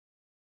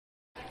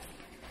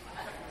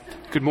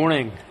Good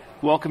morning.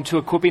 Welcome to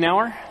Equipping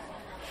Hour.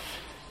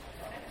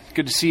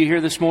 Good to see you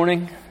here this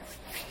morning.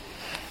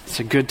 It's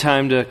a good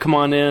time to come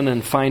on in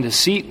and find a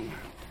seat.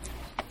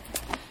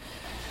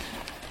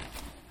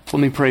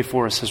 Let me pray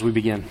for us as we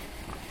begin.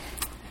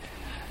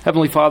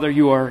 Heavenly Father,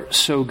 you are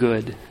so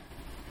good.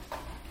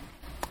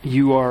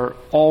 You are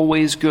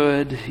always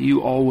good.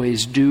 You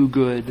always do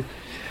good.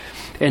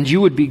 And you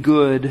would be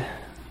good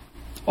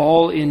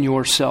all in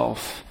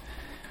yourself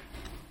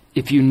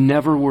if you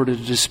never were to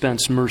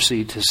dispense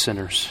mercy to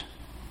sinners.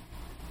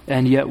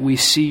 And yet we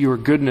see your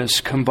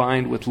goodness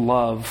combined with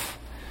love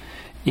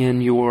in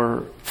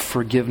your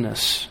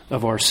forgiveness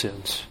of our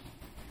sins.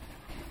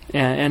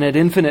 And at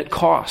infinite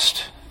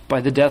cost by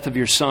the death of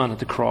your Son at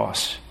the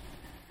cross.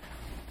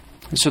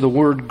 And so the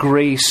word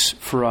grace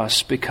for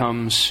us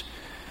becomes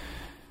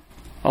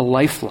a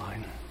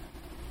lifeline.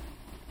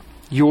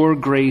 Your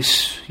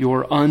grace,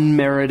 your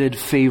unmerited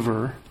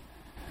favor,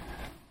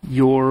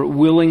 your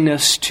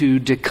willingness to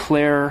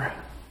declare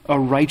a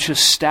righteous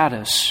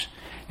status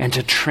and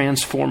to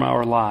transform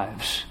our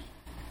lives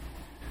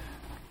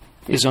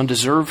is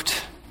undeserved.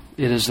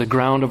 It is the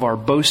ground of our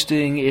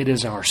boasting. It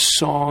is our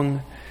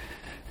song.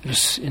 It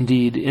is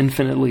indeed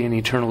infinitely and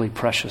eternally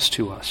precious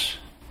to us.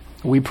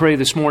 We pray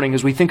this morning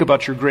as we think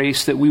about your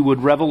grace that we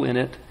would revel in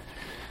it,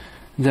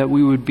 that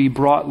we would be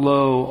brought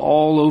low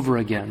all over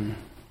again,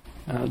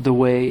 the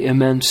way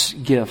immense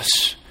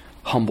gifts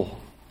humble.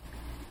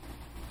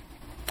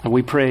 And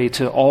we pray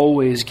to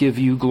always give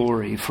you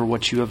glory for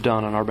what you have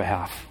done on our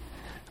behalf.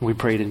 And we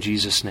pray it in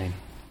Jesus' name.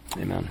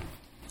 Amen.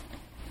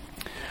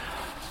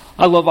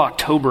 I love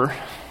October.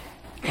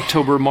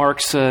 October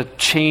marks a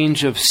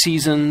change of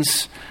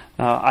seasons.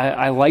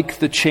 I like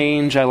the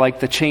change. I like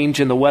the change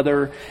in the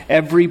weather.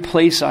 Every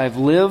place I've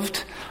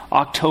lived,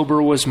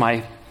 October was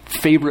my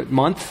favorite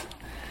month.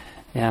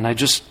 And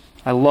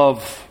I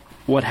love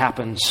what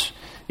happens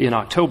in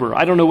October.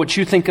 I don't know what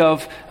you think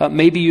of.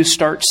 Maybe you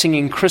start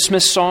singing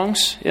Christmas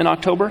songs in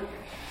October.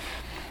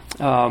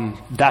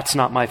 That's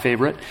not my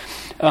favorite.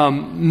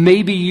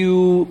 Maybe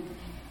you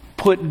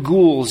put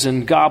ghouls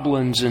and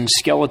goblins and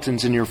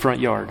skeletons in your front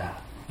yard.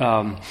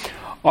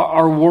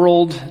 Our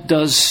world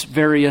does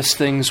various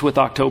things with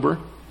October.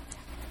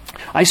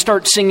 I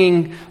start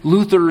singing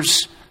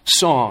Luther's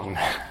song.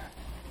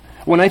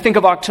 When I think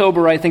of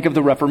October, I think of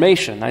the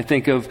Reformation. I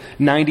think of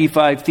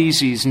 95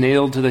 Theses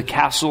nailed to the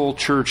castle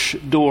church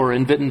door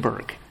in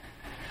Wittenberg.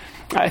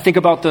 I think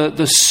about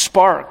the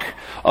spark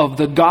of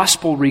the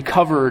gospel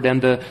recovered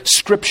and the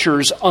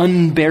scriptures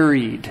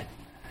unburied,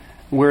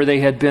 where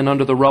they had been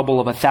under the rubble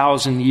of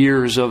 1,000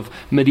 years of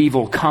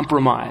medieval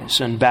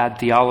compromise and bad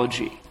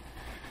theology.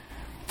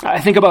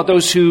 I think about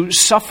those who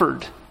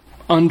suffered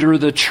under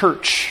the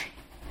church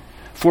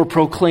for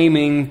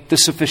proclaiming the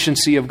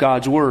sufficiency of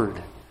God's word,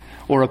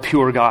 or a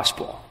pure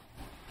gospel.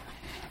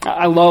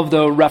 I love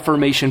the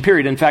Reformation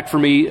period. In fact, for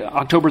me,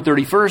 October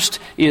 31st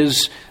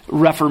is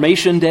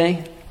Reformation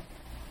Day.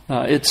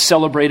 It's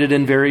celebrated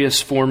in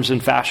various forms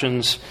and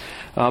fashions,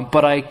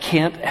 but I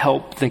can't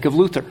help think of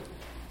Luther.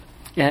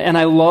 And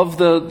I love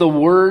the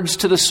words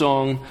to the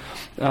song,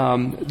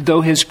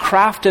 though his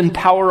craft and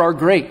power are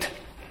great,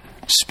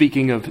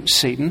 speaking of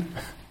Satan,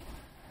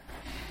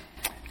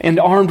 and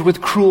armed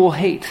with cruel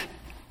hate,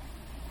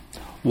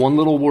 one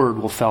little word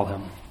will fell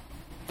him.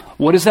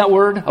 What is that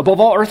word? Above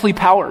all earthly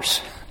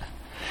powers.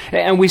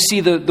 And we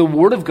see the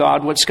Word of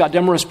God, what Scott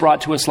Demarest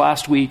brought to us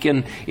last week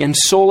in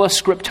Sola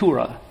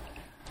Scriptura,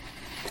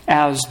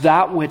 as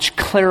that which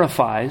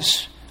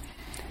clarifies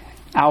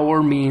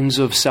our means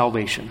of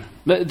salvation.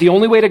 The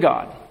only way to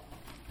God,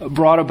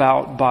 brought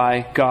about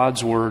by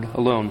God's Word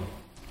alone.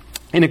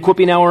 In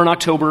Equipping Hour in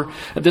October,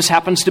 this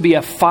happens to be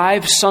a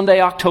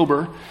 5-Sunday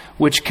October,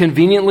 which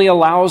conveniently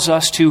allows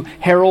us to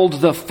herald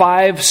the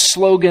 5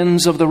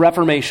 slogans of the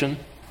Reformation.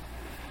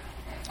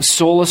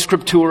 Sola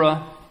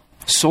Scriptura,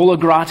 Sola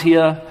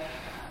Gratia,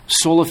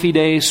 Sola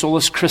Fide,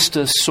 Solus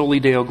Christus, Soli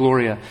Deo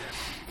Gloria.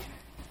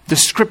 The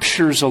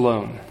Scriptures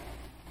alone,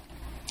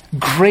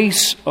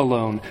 grace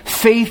alone,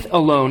 faith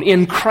alone,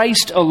 in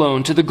Christ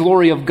alone, to the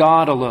glory of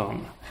God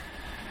alone.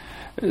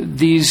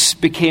 These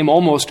became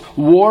almost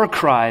war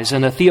cries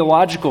in a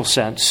theological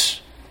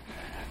sense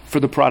for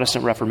the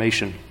Protestant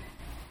Reformation.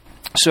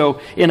 So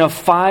in a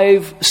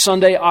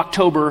 5-Sunday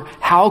October,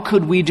 how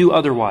could we do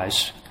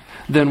otherwise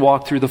than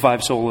walk through the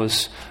 5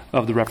 solas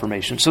of the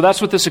Reformation? So that's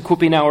what this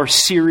Equipping Hour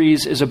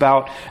series is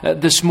about.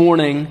 This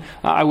morning,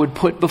 I would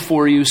put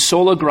before you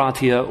Sola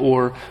Gratia,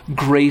 or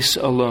grace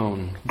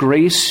alone.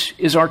 Grace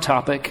is our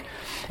topic,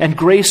 and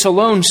grace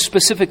alone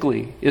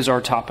specifically is our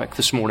topic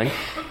this morning.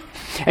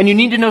 And you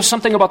need to know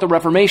something about the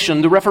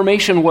Reformation. The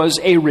Reformation was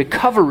a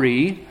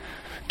recovery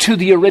to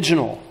the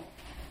original,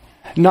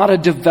 not a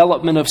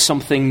development of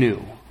something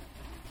new.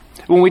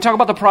 When we talk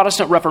about the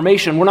Protestant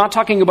Reformation, we're not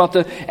talking about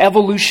the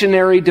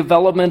evolutionary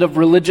development of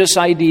religious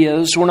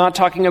ideas. We're not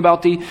talking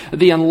about the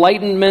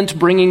Enlightenment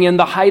bringing in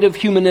the height of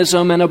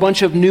humanism and a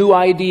bunch of new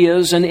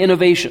ideas and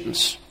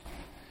innovations.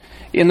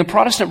 In the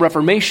Protestant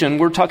Reformation,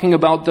 we're talking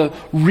about the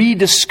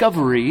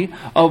rediscovery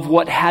of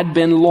what had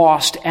been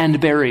lost and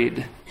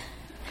buried.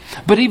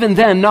 but even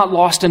then, not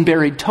lost and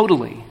buried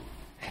totally.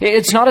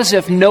 It's not as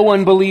if no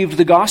one believed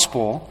the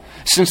gospel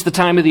since the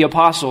time of the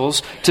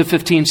apostles to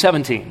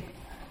 1517.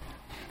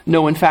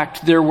 No, in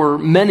fact, there were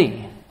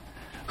many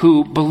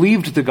who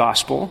believed the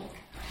gospel,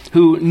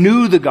 who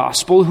knew the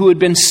gospel, who had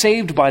been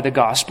saved by the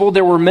gospel.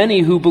 There were many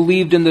who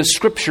believed in the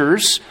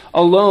scriptures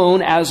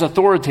alone as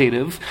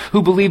authoritative,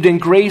 who believed in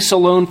grace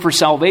alone for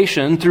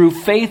salvation, through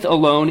faith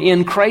alone,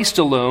 in Christ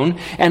alone,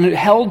 and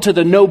held to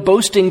the no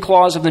boasting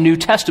clause of the New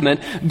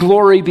Testament,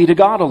 glory be to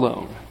God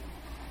alone.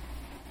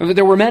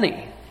 There were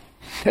many.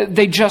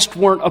 They just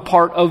weren't a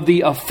part of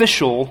the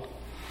official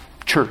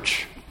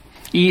church,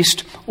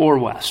 east or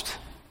west.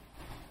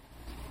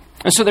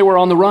 And so they were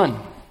on the run.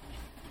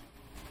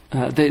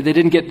 They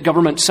didn't get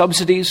government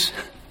subsidies.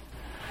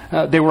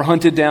 They were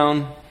hunted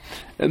down,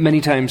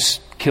 many times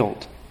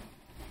killed.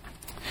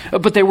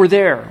 But they were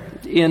there.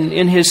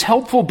 In his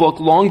helpful book,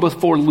 Long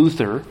Before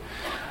Luther,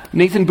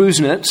 Nathan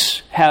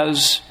Busenitz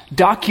has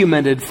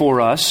documented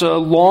for us a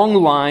long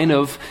line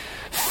of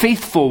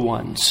faithful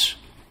ones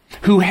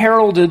who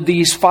heralded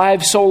these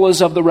 5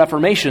 solas of the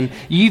Reformation,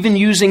 even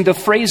using the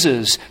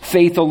phrases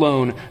faith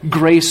alone,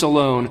 grace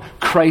alone,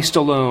 Christ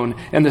alone,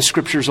 and the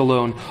Scriptures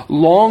alone,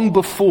 long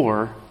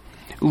before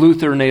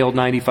Luther nailed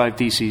 95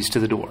 Theses to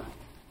the door.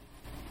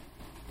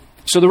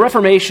 So the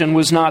Reformation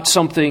was not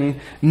something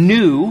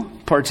new,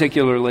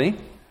 particularly,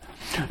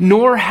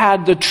 nor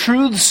had the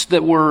truths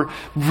that were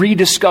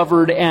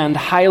rediscovered and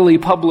highly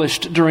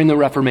published during the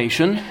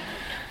Reformation,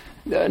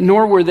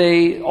 nor were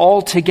they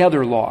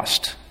altogether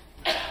lost.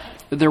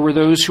 There were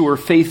those who were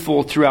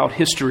faithful throughout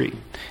history.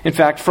 In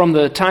fact, from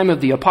the time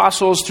of the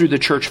apostles through the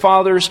church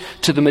fathers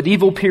to the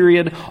medieval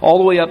period, all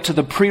the way up to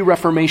the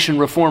pre-Reformation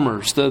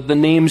reformers, the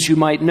names you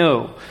might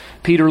know: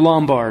 Peter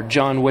Lombard,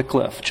 John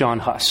Wycliffe, John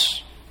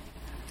Huss.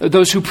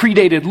 Those who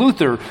predated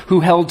Luther, who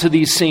held to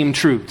these same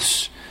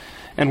truths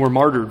and were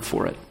martyred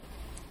for it.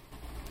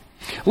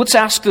 Let's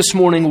ask this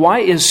morning, why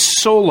is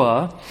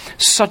sola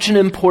such an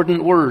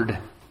important word?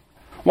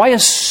 Why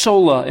is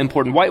sola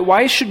important?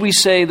 Why should we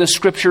say the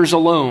Scriptures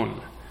alone?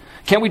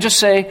 Can't we just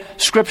say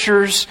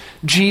Scriptures,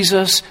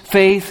 Jesus,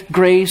 faith,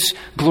 grace,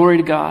 glory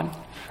to God?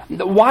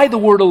 Why the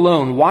word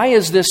alone? Why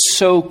is this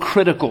so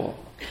critical?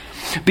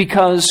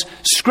 Because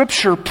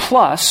Scripture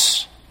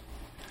plus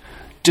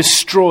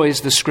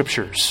destroys the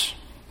Scriptures.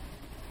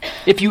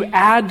 If you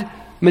add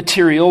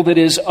material that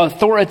is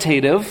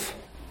authoritative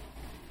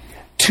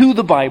to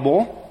the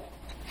Bible,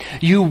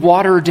 you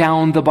water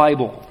down the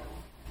Bible.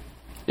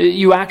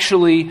 You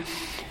actually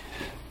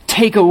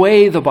take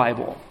away the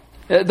Bible.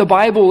 The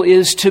Bible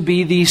is to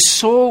be the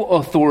sole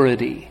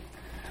authority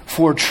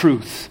for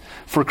truth,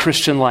 for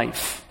Christian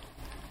life.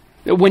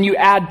 When you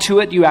add to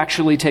it, you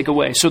actually take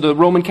away. So the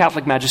Roman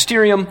Catholic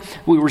Magisterium,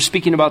 we were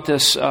speaking about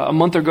this a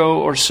month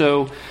ago or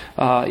so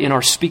in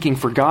our Speaking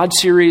for God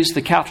series.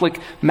 The Catholic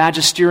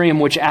Magisterium,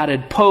 which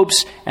added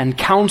popes and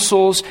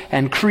councils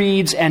and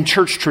creeds and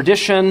church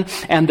tradition,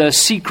 and the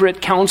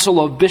secret council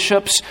of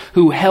bishops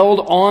who held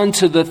on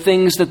to the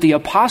things that the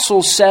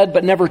apostles said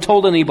but never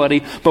told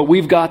anybody, but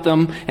we've got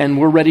them and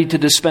we're ready to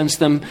dispense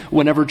them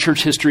whenever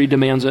church history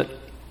demands it.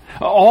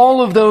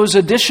 All of those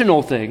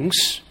additional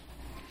things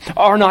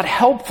are not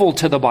helpful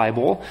to the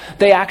Bible.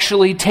 They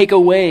actually take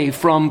away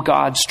from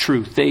God's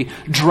truth. They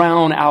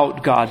drown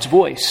out God's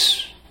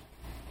voice.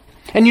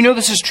 And you know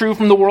this is true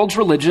from the world's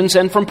religions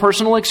and from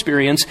personal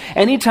experience.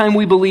 Anytime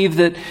we believe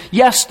that,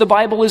 yes, the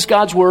Bible is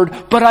God's word,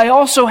 but I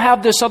also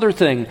have this other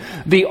thing,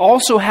 the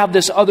also have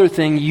this other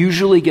thing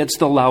usually gets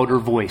the louder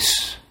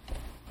voice.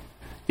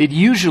 It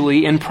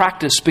usually, in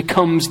practice,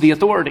 becomes the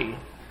authority,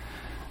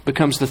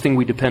 becomes the thing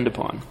we depend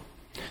upon.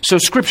 So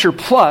Scripture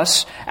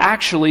plus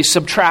actually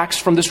subtracts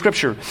from the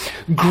Scripture.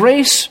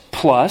 Grace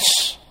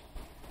plus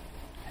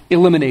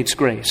eliminates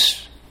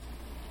grace.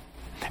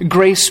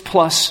 Grace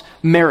plus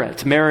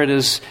merit. Merit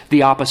is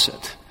the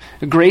opposite.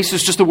 Grace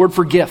is just a word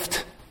for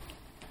gift.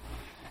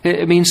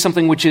 It means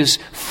something which is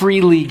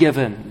freely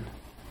given.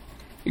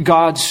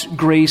 God's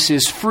grace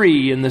is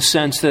free in the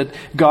sense that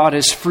God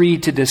is free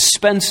to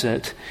dispense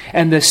it,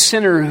 and the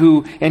sinner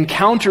who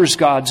encounters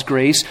God's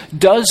grace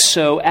does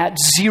so at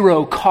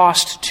zero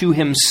cost to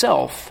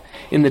himself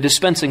in the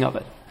dispensing of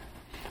it.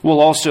 We'll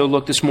also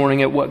look this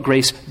morning at what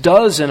grace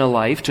does in a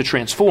life to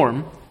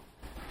transform.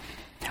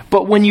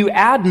 But when you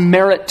add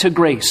merit to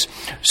grace,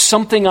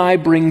 something I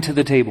bring to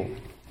the table,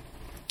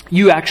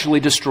 you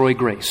actually destroy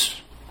grace.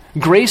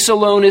 Grace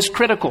alone is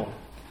critical.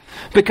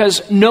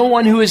 Because no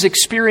one who has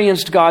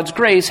experienced God's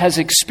grace has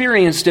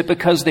experienced it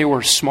because they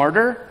were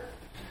smarter,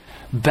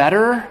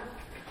 better,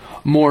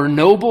 more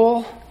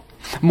noble,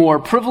 more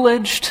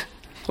privileged,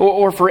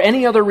 or for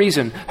any other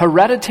reason.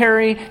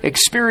 Hereditary,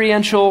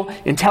 experiential,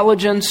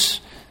 intelligence,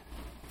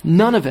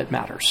 none of it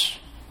matters.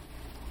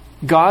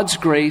 God's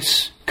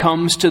grace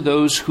comes to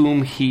those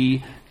whom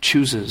He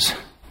chooses,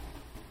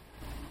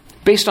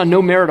 based on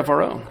no merit of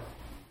our own.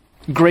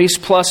 Grace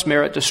plus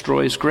merit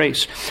destroys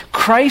grace.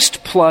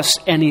 Christ plus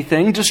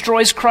anything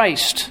destroys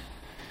Christ.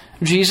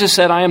 Jesus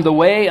said, I am the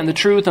way and the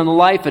truth and the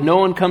life, and no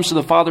one comes to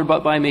the Father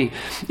but by me.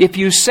 If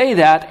you say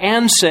that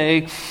and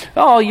say,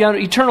 oh,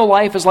 eternal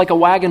life is like a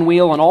wagon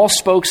wheel and all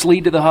spokes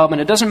lead to the hub,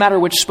 and it doesn't matter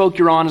which spoke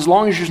you're on, as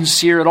long as you're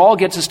sincere, it all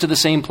gets us to the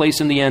same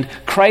place in the end.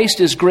 Christ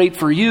is great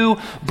for you,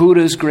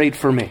 Buddha is great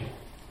for me.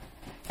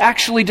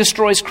 Actually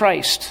destroys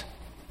Christ.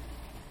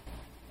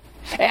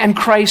 And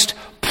Christ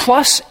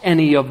plus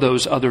any of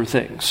those other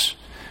things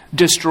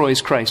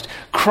destroys Christ.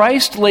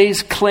 Christ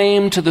lays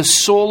claim to the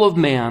soul of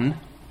man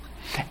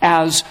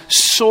as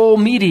sole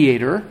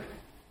mediator,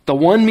 the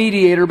one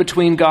mediator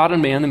between God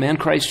and man, the man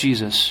Christ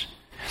Jesus,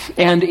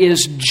 and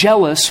is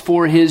jealous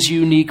for his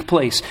unique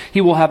place.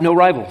 He will have no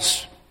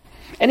rivals.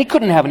 And he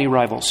couldn't have any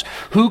rivals.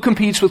 Who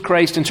competes with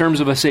Christ in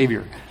terms of a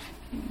Savior?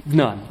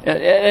 None.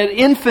 At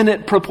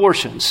infinite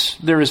proportions,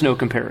 there is no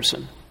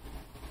comparison.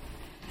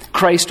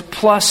 Christ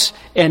plus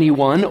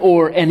anyone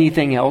or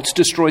anything else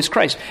destroys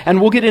Christ. And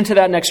we'll get into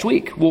that next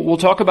week. We'll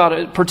talk about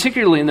it,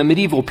 particularly in the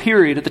medieval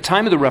period, at the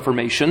time of the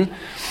Reformation.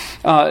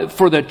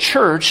 For the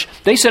church,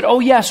 they said, oh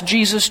yes,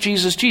 Jesus,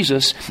 Jesus,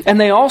 Jesus.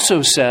 And they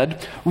also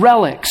said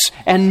relics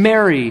and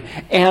Mary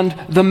and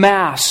the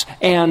Mass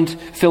and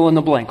fill in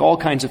the blank, all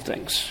kinds of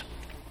things.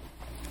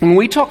 When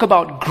we talk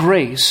about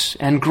grace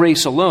and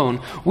grace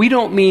alone, we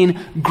don't mean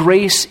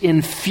grace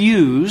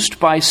infused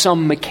by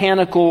some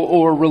mechanical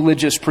or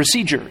religious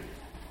procedure.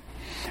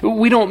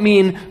 We don't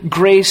mean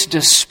grace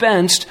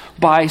dispensed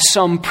by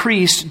some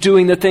priest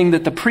doing the thing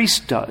that the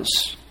priest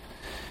does.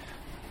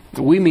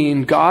 We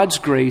mean God's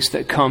grace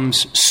that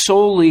comes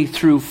solely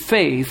through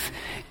faith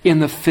in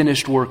the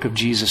finished work of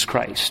Jesus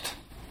Christ.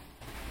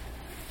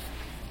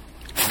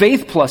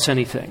 Faith plus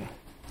anything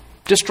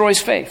destroys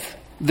faith.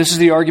 This is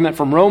the argument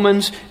from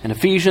Romans and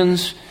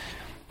Ephesians.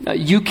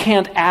 You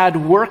can't add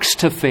works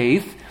to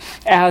faith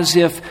as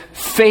if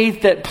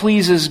faith that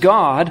pleases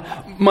God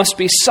must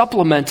be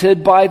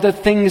supplemented by the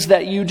things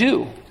that you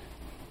do.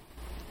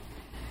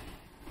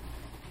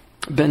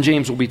 Ben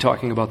James will be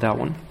talking about that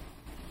one.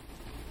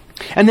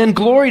 And then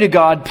glory to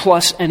God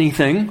plus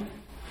anything.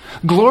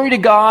 Glory to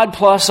God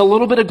plus a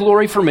little bit of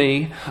glory for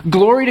me.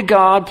 Glory to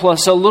God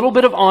plus a little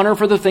bit of honor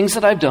for the things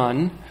that I've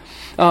done.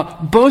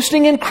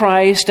 Boasting in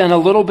Christ and a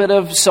little bit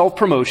of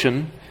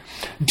self-promotion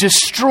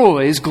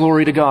destroys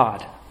glory to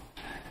God.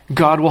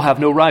 God will have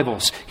no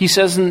rivals. He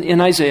says in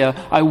Isaiah,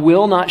 I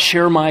will not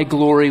share my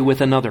glory with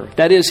another.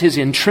 That is his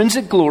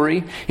intrinsic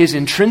glory, his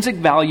intrinsic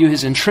value,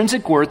 his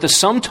intrinsic worth, the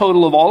sum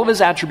total of all of his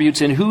attributes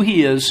in who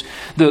he is,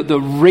 the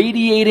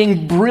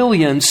radiating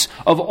brilliance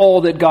of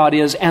all that God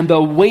is, and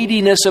the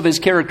weightiness of his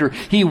character,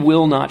 he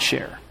will not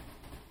share.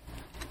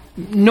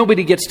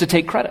 Nobody gets to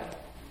take credit.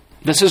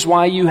 This is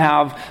why you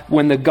have,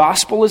 when the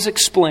gospel is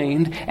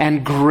explained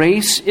and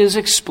grace is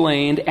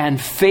explained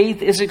and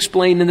faith is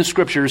explained in the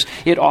scriptures,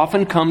 it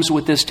often comes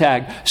with this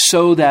tag,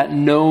 so that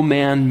no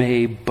man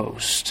may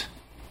boast.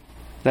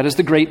 That is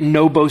the great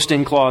no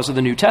boasting clause of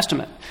the New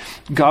Testament.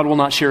 God will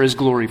not share his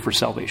glory for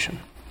salvation.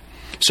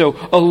 So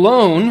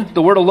alone,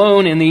 the word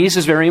alone in these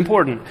is very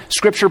important.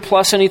 Scripture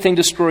plus anything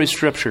destroys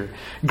Scripture.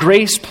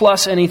 Grace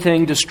plus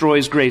anything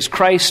destroys grace.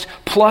 Christ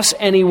plus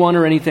anyone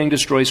or anything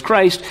destroys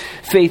Christ.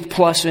 Faith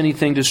plus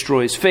anything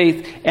destroys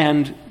faith.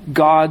 And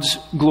God's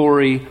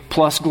glory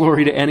plus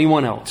glory to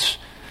anyone else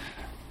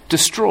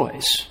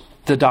destroys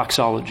the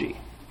doxology.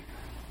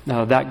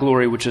 That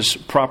glory which is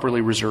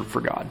properly reserved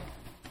for God.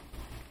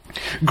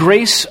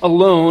 Grace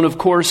alone, of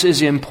course,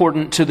 is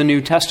important to the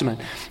New Testament.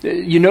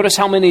 You notice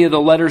how many of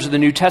the letters of the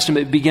New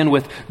Testament begin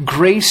with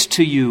grace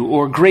to you,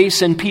 or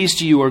grace and peace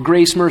to you, or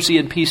grace, mercy,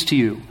 and peace to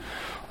you.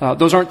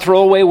 Those aren't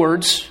throwaway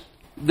words.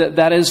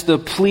 That is the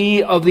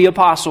plea of the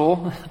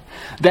apostle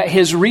that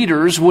his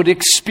readers would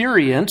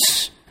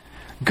experience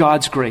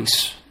God's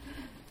grace.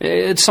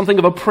 It's something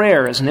of a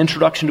prayer as an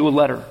introduction to a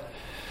letter.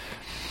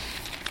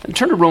 And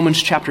turn to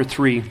Romans chapter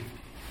 3.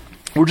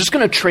 We're just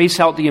going to trace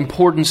out the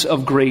importance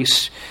of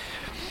grace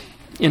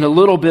in a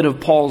little bit of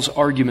Paul's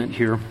argument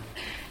here.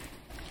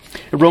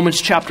 In Romans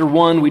chapter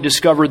 1, we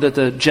discover that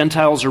the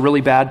Gentiles are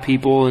really bad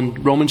people. In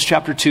Romans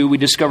chapter 2, we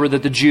discover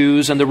that the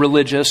Jews and the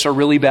religious are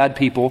really bad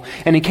people.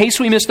 And in case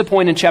we missed the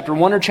point in chapter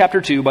 1 or chapter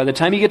 2, by the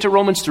time you get to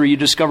Romans 3, you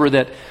discover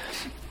that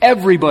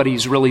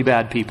everybody's really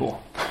bad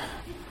people.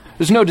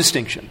 There's no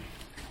distinction.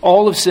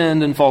 All have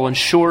sinned and fallen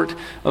short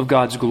of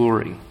God's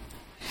glory.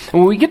 And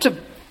when we get to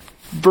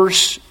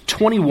verse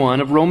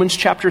 21 of Romans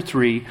chapter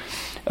 3,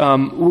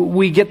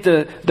 we get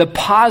the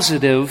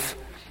positive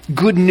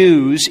good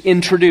news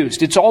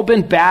introduced. It's all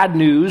been bad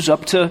news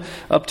up to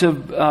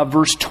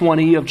verse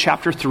 20 of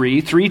chapter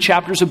 3. 3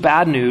 chapters of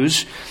bad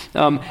news.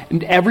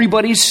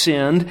 Everybody's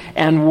sinned,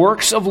 and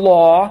works of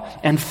law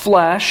and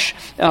flesh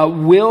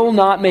will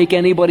not make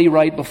anybody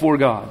right before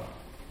God.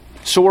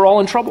 So we're all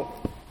in trouble.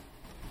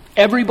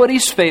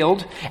 Everybody's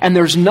failed, and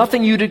there's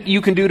nothing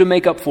you can do to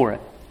make up for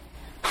it.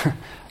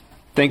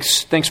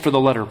 Thanks for the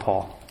letter,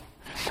 Paul.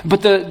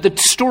 But the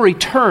story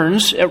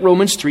turns at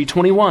Romans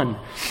 3:21.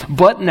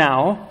 But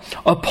now,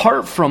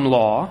 apart from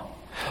law,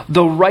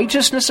 the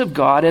righteousness of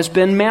God has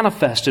been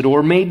manifested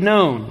or made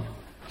known,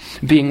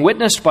 being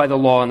witnessed by the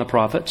law and the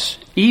prophets,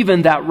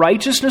 even that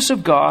righteousness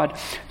of God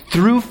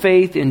through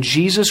faith in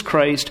Jesus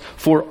Christ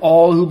for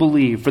all who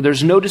believe. For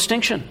there's no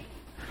distinction.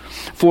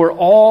 For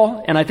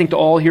all, and I think the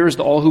all here is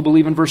the all who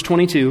believe in verse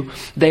 22,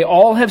 they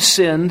all have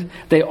sinned,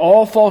 they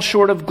all fall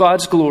short of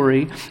God's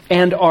glory,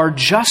 and are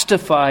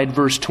justified,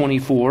 verse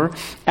 24,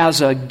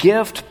 as a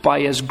gift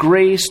by His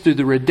grace through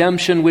the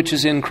redemption which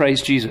is in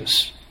Christ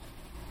Jesus.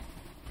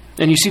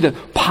 And you see the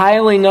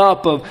piling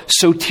up of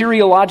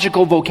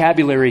soteriological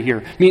vocabulary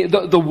here. I mean,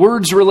 the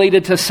words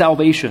related to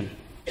salvation.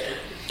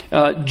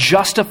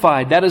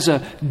 Justified, that is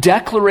a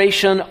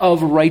declaration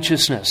of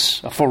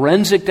righteousness, a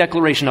forensic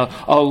declaration,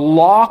 a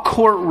law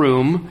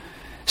courtroom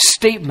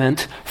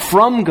statement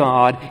from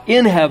God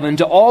in heaven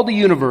to all the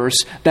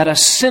universe that a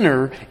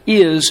sinner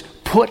is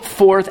put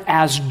forth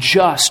as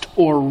just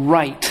or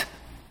right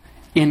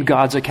in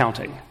God's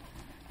accounting.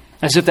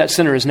 As if that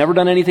sinner has never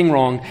done anything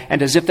wrong,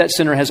 and as if that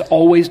sinner has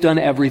always done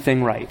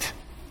everything right.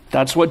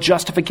 That's what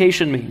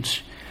justification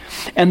means.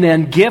 And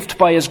then gift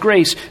by His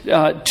grace,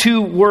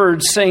 two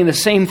words saying the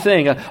same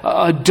thing,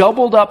 a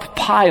doubled up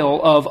pile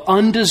of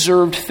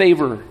undeserved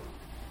favor.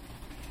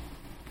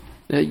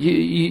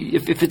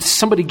 If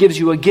somebody gives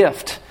you a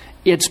gift,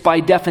 it's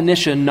by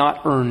definition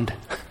not earned.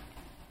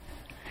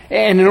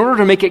 And in order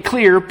to make it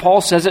clear,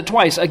 Paul says it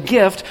twice, a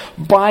gift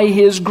by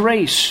His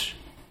grace.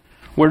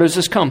 Where does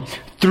this come?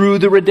 Through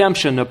the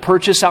redemption, a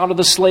purchase out of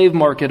the slave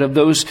market of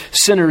those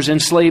sinners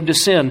enslaved to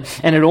sin.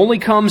 And it only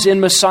comes in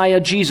Messiah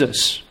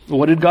Jesus.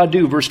 What did God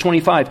do? Verse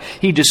 25.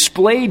 He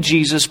displayed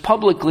Jesus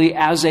publicly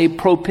as a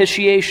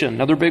propitiation.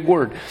 Another big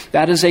word.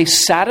 That is a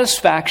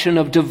satisfaction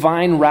of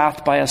divine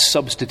wrath by a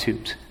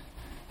substitute.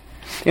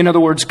 In other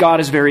words, God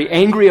is very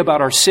angry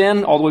about our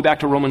sin, all the way back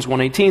to Romans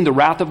 1:18. The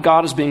wrath of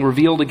God is being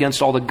revealed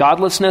against all the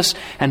godlessness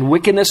and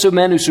wickedness of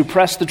men who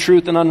suppress the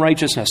truth and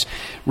unrighteousness.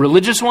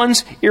 Religious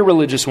ones,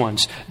 irreligious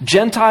ones.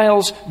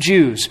 Gentiles,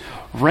 Jews.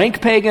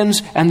 Rank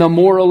pagans, and the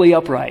morally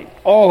upright.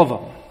 All of them,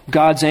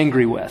 God's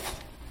angry with.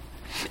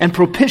 And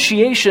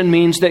propitiation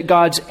means that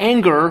God's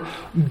anger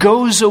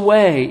goes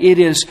away. It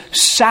is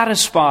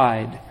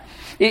satisfied.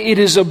 It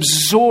is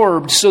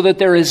absorbed so that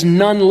there is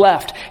none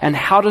left. And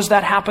how does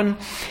that happen?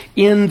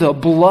 In the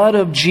blood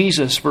of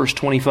Jesus, verse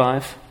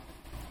 25.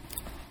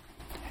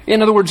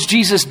 In other words,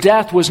 Jesus'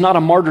 death was not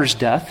a martyr's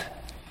death,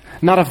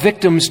 not a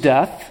victim's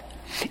death.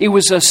 It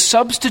was a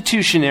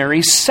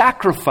substitutionary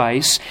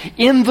sacrifice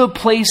in the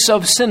place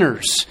of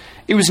sinners.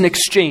 It was an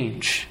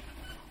exchange.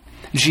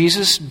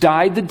 Jesus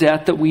died the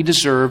death that we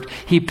deserved.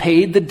 He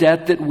paid the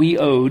debt that we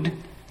owed.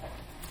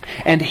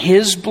 And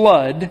His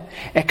blood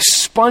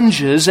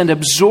expunges and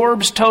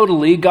absorbs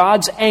totally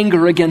God's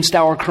anger against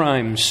our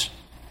crimes.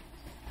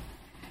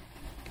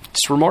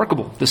 It's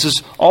remarkable. This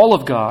is all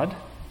of God.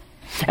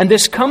 And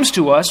this comes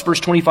to us, verse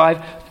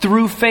 25,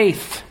 through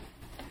faith.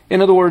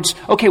 In other words,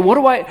 okay, what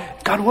do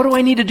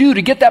I need to do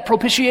to get that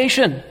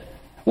propitiation?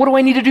 What do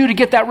I need to do to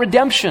get that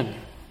redemption?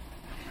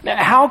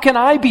 How can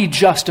I be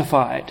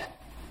justified?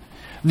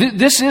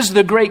 This is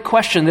the great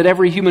question that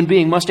every human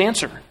being must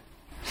answer.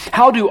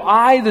 How do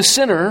I, the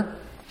sinner,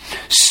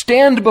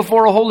 stand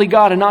before a holy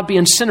God and not be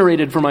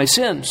incinerated for my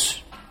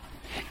sins?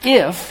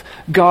 If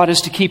God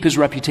is to keep His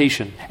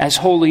reputation as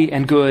holy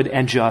and good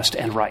and just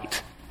and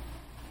right.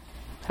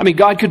 I mean,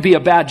 God could be a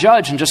bad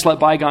judge and just let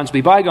bygones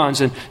be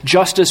bygones and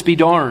justice be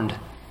darned.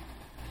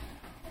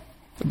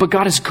 But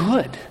God is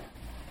good,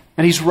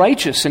 and He's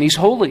righteous, and He's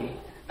holy.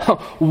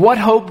 What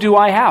hope do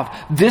I have?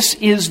 This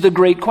is the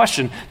great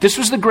question. This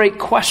was the great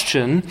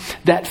question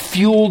that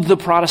fueled the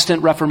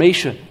Protestant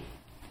Reformation.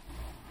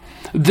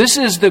 This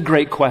is the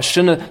great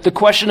question, the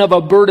question of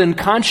a burdened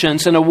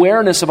conscience and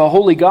awareness of a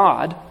holy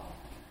God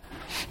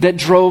that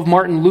drove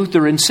Martin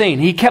Luther insane.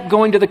 He kept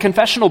going to the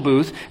confessional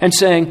booth and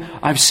saying,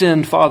 "I've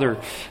sinned, Father,"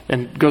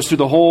 and goes through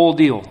the whole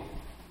deal.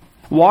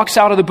 Walks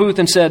out of the booth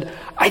and said,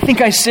 "I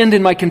think I sinned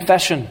in my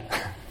confession.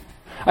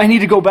 I need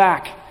to go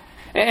back."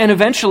 And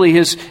eventually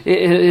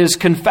his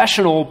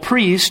confessional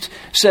priest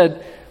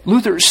said,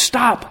 "Luther,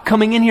 stop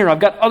coming in here. I've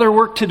got other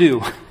work to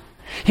do."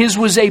 His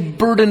was a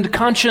burdened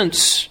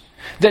conscience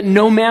that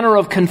no manner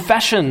of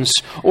confessions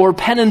or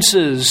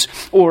penances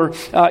or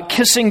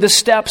kissing the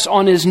steps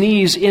on his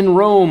knees in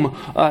Rome,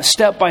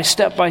 step by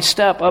step by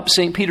step up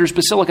St. Peter's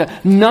Basilica,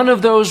 none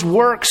of those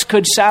works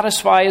could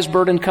satisfy his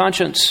burdened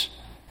conscience.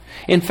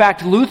 In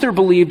fact, Luther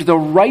believed the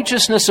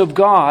righteousness of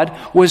God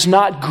was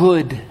not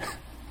good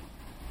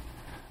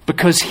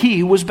because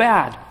he was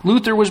bad.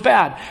 Luther was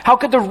bad. How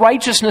could the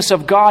righteousness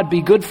of God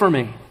be good for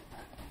me?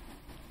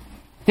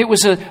 It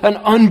was an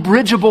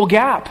unbridgeable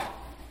gap.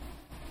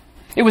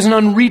 It was an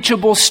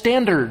unreachable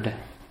standard.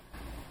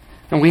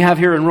 And we have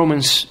here in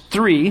Romans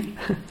 3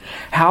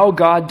 how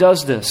God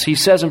does this. He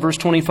says in verse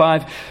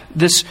 25,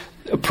 this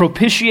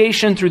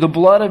propitiation through the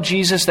blood of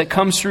Jesus that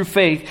comes through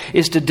faith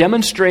is to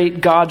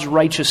demonstrate God's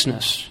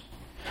righteousness.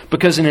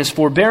 Because in His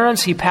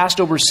forbearance, He passed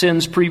over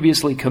sins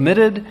previously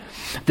committed.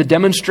 The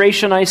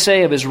demonstration, I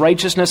say, of His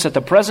righteousness at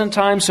the present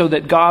time so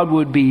that God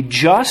would be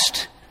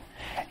just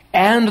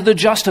and the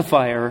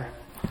justifier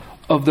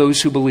of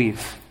those who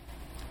believe.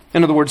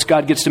 In other words,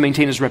 God gets to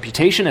maintain his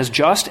reputation as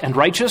just and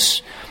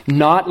righteous,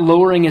 not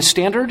lowering his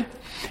standard.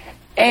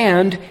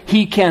 And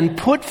he can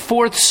put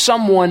forth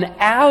someone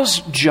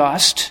as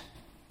just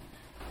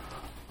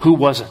who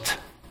wasn't.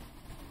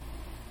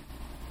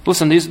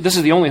 Listen, this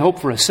is the only hope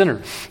for a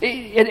sinner.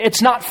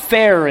 It's not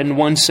fair in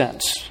one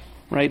sense,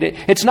 right?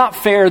 It's not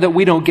fair that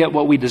we don't get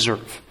what we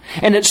deserve.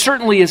 And it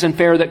certainly isn't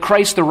fair that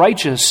Christ the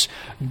righteous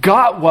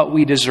got what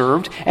we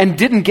deserved and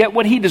didn't get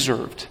what he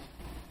deserved.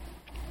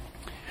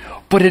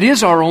 But it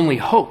is our only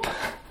hope.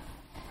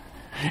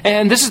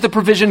 And this is the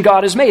provision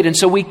God has made, and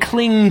so we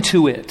cling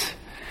to it.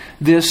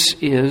 This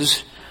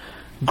is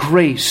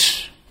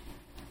grace.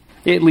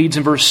 It leads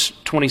in verse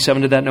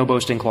 27 to that no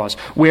boasting clause.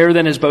 Where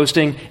then is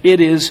boasting?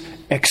 It is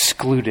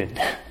excluded.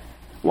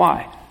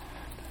 Why?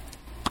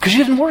 Because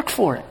you didn't work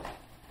for it.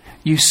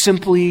 You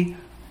simply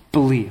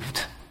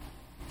believed.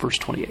 Verse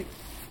 28.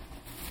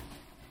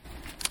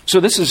 So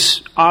this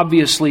is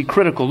obviously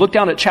critical. Look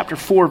down at chapter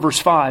 4, verse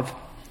 5.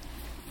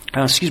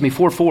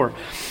 4:4.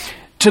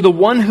 To the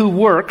one who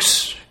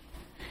works,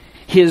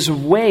 his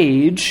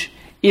wage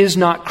is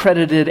not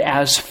credited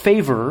as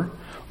favor,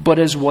 but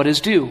as what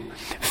is due.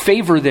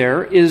 Favor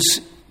there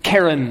is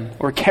karen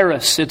or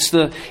charis. It's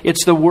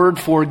the word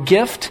for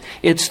gift.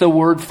 It's the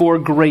word for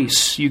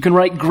grace. You can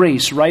write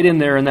grace right in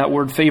there in that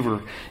word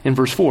favor in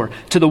verse 4.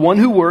 To the one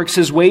who works,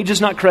 his wage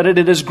is not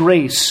credited as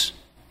grace,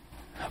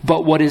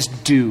 but what is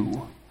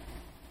due.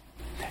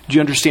 Do you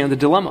understand the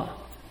dilemma?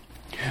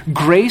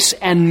 Grace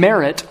and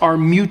merit are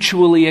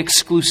mutually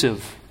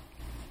exclusive.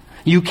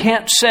 You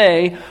can't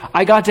say,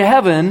 I got to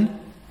heaven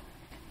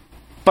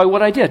by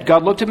what I did.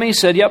 God looked at me,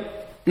 said,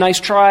 yep,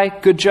 nice try,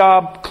 good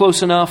job,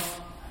 close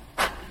enough.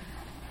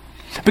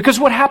 Because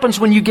what happens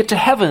when you get to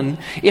heaven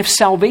if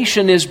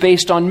salvation is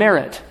based on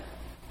merit?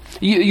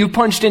 You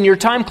punched in your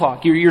time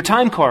clock, your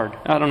time card.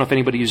 I don't know if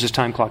anybody uses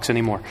time clocks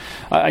anymore.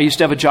 I used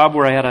to have a job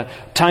where I had a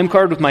time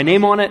card with my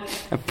name on it.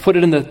 I put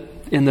it in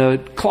the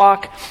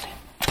clock,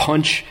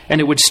 punch,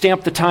 and it would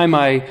stamp the time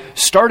I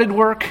started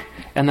work,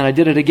 and then I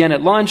did it again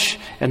at lunch,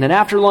 and then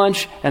after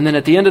lunch, and then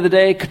at the end of the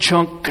day,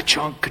 ka-chunk,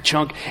 ka-chunk,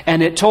 ka-chunk,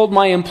 and it told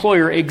my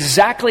employer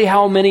exactly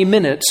how many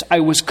minutes I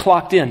was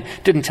clocked in.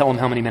 Didn't tell him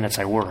how many minutes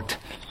I worked,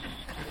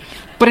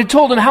 but it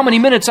told him how many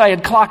minutes I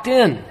had clocked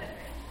in.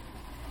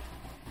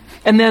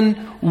 And then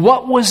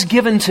what was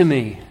given to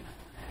me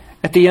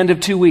at the end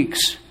of 2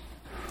 weeks?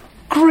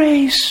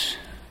 Grace.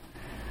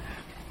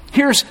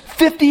 Here's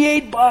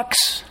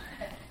 $58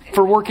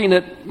 for working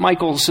at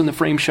Michael's in the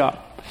frame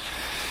shop.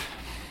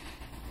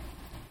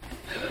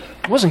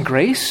 It wasn't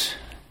grace.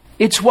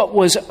 It's what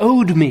was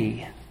owed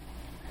me.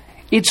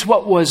 It's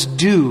what was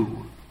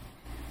due.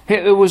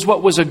 It was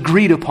what was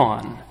agreed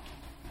upon.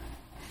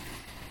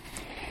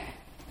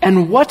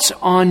 And what's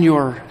on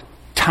your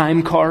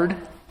time card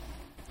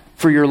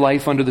for your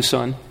life under the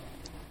sun?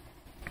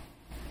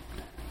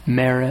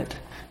 Merit,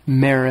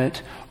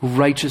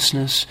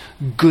 righteousness,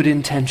 good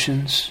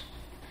intentions,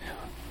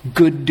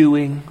 good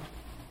doing.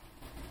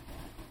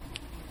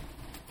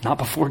 Not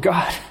before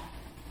God.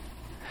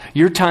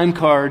 Your time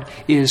card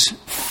is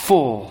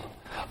full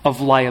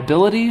of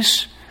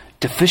liabilities,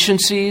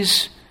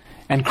 deficiencies,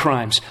 and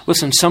crimes.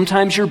 Listen,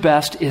 sometimes your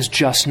best is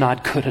just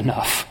not good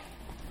enough.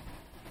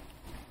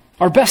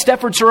 Our best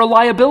efforts are a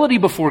liability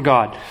before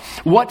God.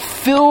 What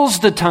fills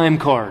the time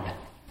card?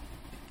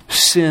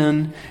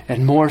 Sin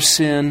and more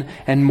sin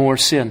and more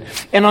sin.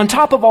 And on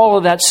top of all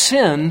of that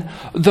sin,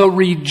 the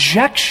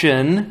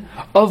rejection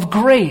of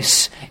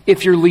grace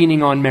if you're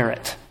leaning on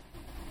merit.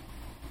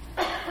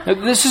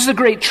 This is the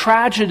great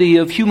tragedy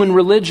of human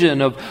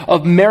religion,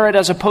 of merit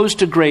as opposed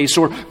to grace,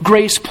 or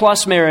grace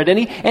plus merit.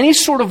 Any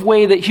sort of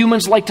way that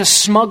humans like to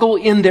smuggle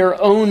in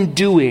their own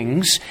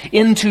doings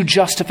into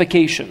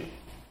justification.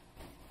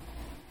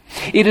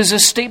 It is a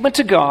statement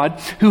to God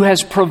who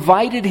has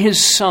provided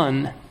His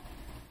Son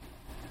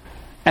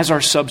as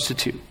our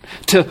substitute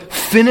to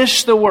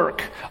finish the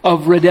work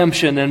of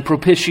redemption and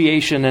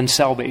propitiation and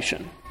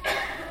salvation.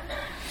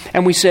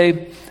 And we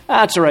say,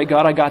 that's all right,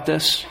 God, I got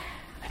this.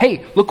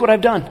 Hey, look what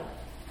I've done.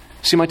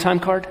 See my time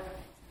card?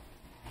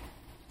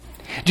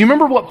 Do you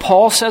remember what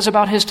Paul says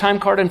about his time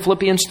card in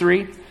Philippians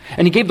 3?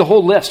 And he gave the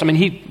whole list. I mean,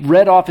 he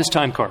read off his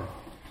time card.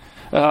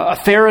 A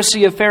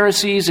Pharisee of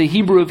Pharisees, a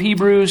Hebrew of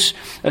Hebrews,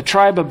 a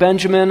tribe of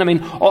Benjamin. I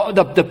mean, all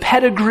the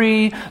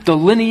pedigree, the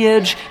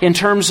lineage in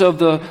terms of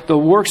the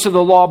works of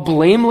the law,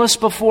 blameless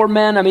before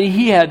men. I mean,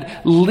 he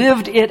had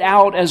lived it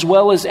out as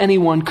well as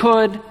anyone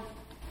could.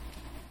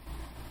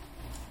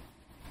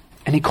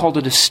 And he called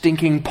it a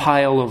stinking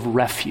pile of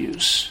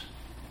refuse.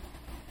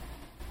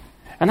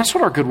 And that's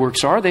what our good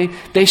works are.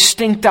 They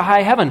stink to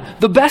high heaven,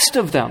 the best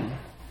of them.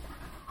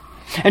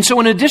 And so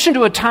in addition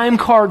to a time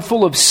card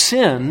full of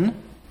sin,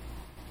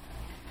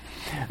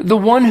 the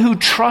one who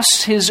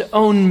trusts his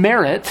own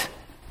merit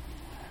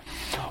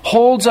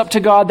holds up to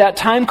God that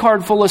time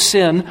card full of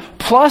sin,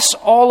 plus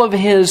all of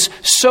his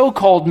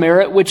so-called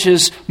merit, which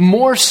is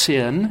more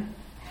sin.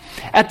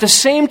 At the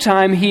same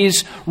time,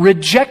 he's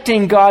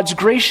rejecting God's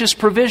gracious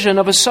provision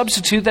of a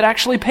substitute that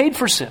actually paid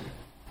for sin.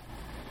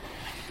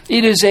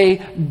 It is a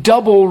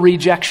double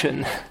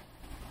rejection.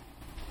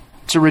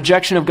 It's a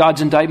rejection of God's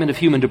indictment of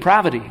human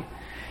depravity,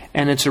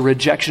 and it's a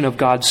rejection of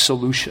God's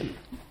solution.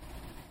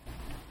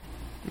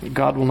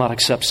 God will not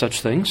accept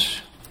such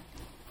things.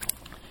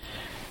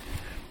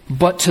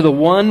 But to the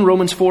one,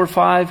 Romans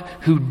 4:5,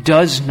 who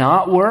does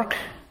not work,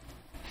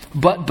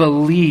 but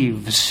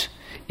believes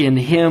in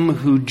him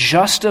who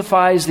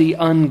justifies the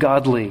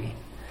ungodly,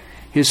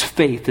 his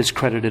faith is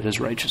credited as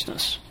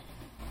righteousness.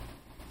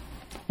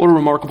 What a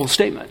remarkable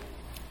statement.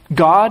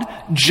 God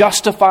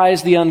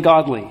justifies the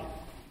ungodly.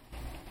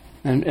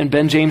 And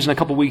Ben James in a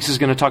couple weeks is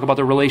going to talk about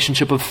the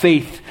relationship of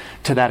faith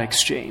to that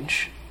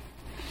exchange.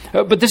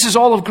 But this is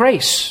all of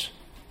grace.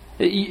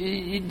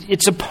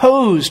 It's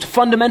opposed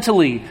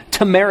fundamentally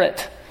to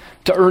merit,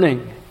 to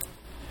earning.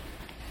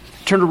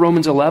 Turn to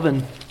Romans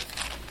 11,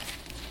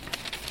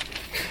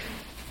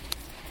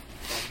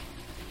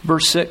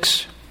 verse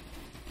 6.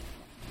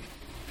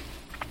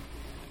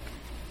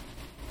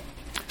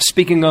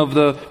 Speaking of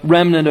the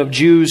remnant of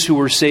Jews who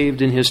were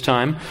saved in his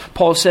time,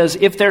 Paul says,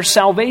 if their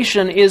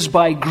salvation is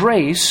by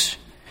grace,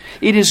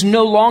 it is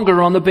no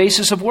longer on the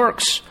basis of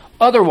works.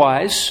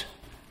 Otherwise,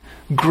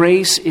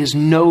 grace is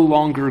no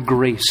longer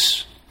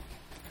grace.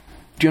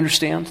 Do you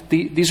understand?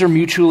 These are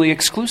mutually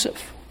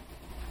exclusive.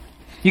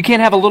 You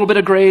can't have a little bit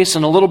of grace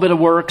and a little bit of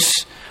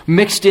works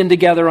mixed in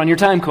together on your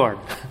time card.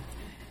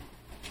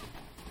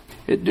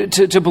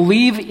 To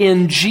believe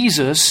in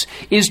Jesus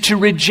is to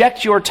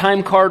reject your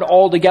time card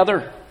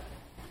altogether,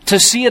 to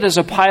see it as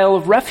a pile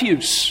of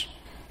refuse,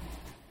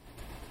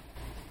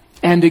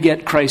 and to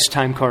get Christ's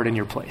time card in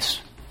your place.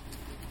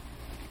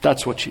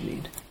 That's what you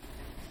need.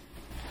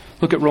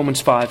 Look at Romans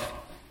 5.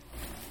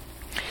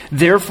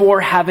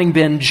 Therefore, having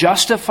been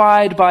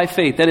justified by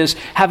faith, that is,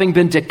 having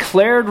been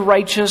declared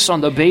righteous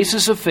on the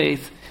basis of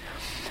faith,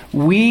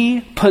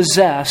 we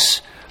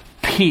possess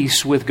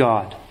peace with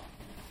God.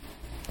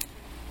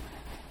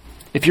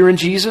 If you're in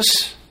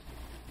Jesus,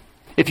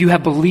 if you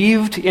have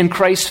believed in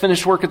Christ's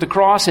finished work at the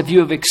cross, if you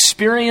have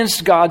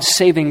experienced God's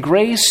saving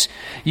grace,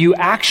 you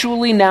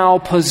actually now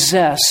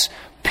possess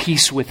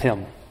peace with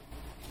Him.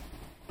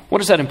 What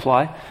does that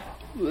imply?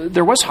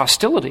 There was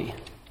hostility.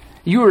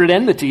 You were at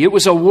enmity. It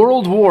was a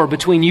world war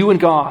between you and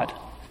God.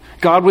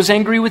 God was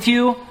angry with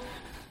you,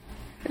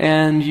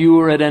 and you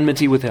were at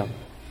enmity with Him.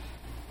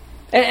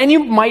 And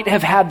you might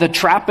have had the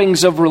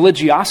trappings of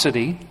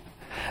religiosity.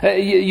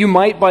 You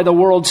might, by the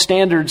world's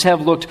standards,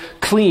 have looked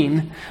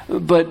clean,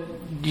 but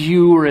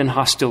you were in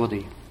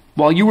hostility.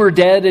 While you were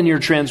dead in your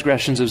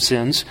transgressions of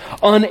sins,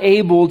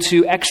 unable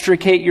to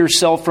extricate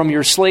yourself from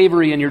your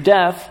slavery and your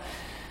death,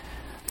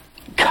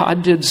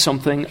 God did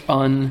something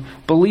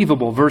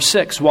unbelievable. Verse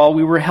 6, while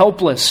we were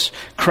helpless,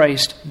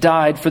 Christ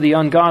died for the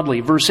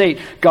ungodly. Verse 8,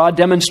 God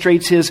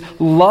demonstrates His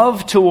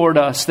love toward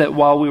us that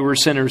while we were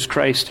sinners,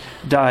 Christ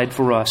died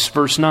for us.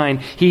 Verse 9,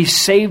 He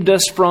saved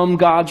us from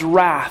God's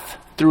wrath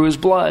through His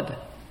blood.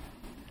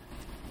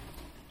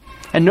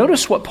 And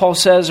notice what Paul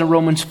says in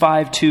Romans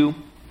 5:2.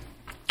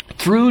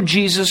 Through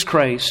Jesus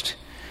Christ,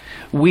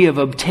 we have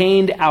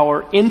obtained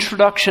our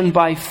introduction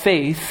by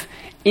faith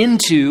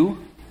into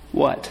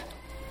what?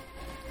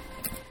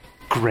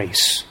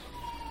 Grace.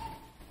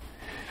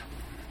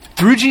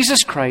 Through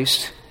Jesus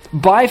Christ,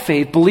 by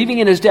faith, believing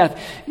in His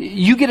death,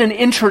 you get an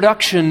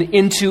introduction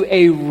into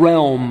a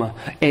realm,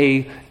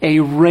 a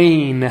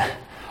reign,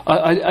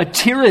 a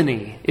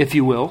tyranny, if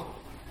you will,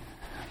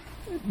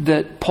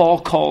 that Paul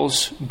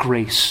calls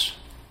grace.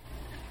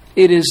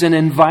 It is an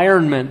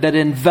environment that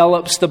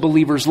envelops the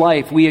believer's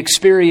life. We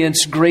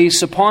experience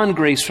grace upon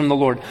grace from the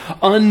Lord.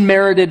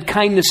 Unmerited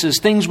kindnesses,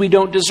 things we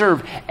don't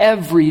deserve,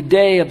 every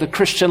day of the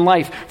Christian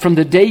life. From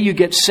the day you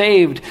get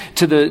saved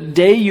to the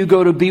day you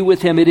go to be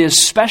with Him, it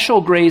is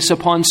special grace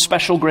upon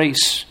special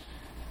grace.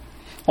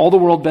 All the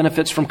world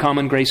benefits from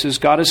common graces.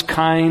 God is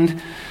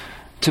kind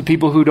to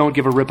people who don't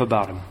give a rip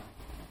about Him.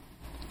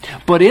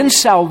 But in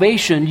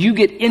salvation, you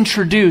get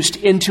introduced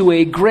into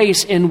a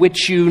grace in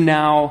which you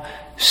now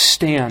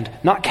stand,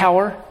 not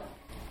cower.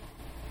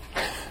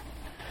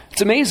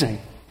 It's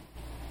amazing.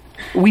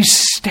 We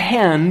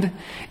stand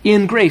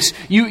in grace.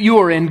 You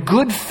are in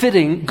good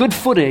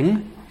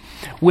footing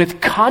with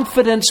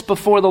confidence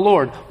before the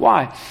Lord.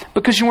 Why?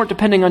 Because you weren't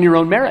depending on your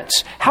own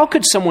merits. How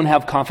could someone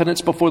have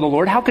confidence before the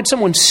Lord? How could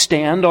someone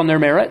stand on their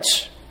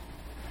merits?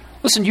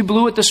 Listen, you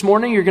blew it this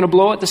morning, you're going to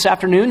blow it this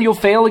afternoon, you'll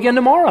fail again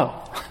tomorrow.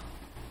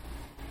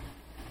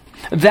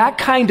 That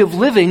kind of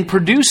living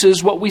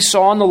produces what we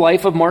saw in the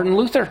life of Martin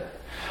Luther.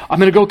 I'm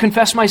going to go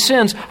confess my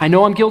sins. I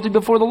know I'm guilty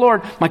before the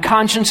Lord. My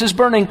conscience is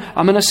burning.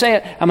 I'm going to say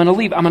it. I'm going to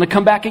leave. I'm going to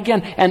come back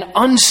again. And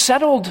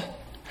unsettled,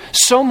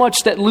 so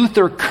much that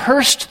Luther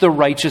cursed the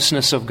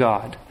righteousness of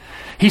God.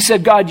 He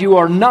said, God, you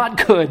are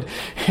not good.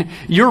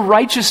 Your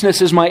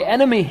righteousness is my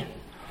enemy.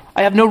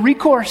 I have no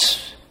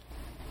recourse.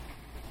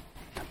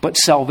 But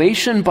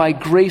salvation by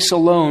grace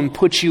alone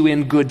puts you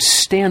in good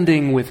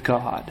standing with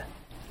God.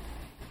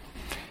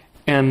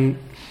 And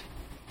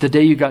the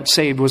day you got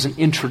saved was an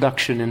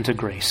introduction into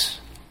grace.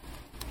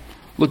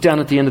 Look down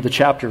at the end of the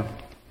chapter.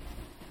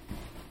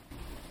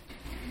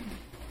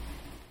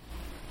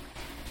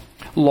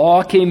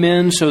 Law came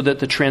in so that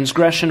the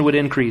transgression would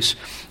increase.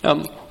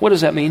 What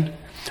does that mean?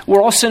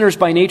 We're all sinners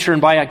by nature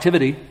and by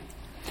activity.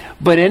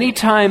 But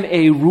anytime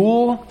a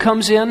rule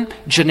comes in,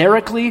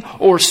 generically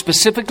or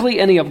specifically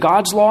any of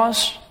God's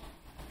laws,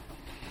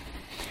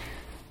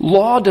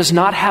 law does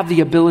not have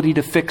the ability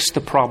to fix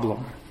the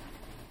problem.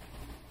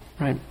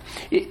 Right?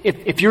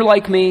 If you're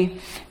like me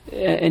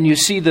and you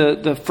see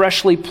the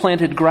freshly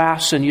planted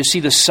grass and you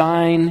see the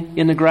sign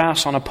in the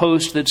grass on a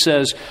post that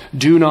says,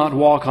 "Do not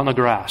walk on the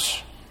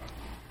grass."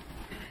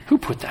 Who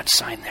put that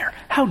sign there?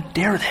 How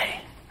dare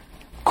they?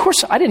 Of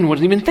course, I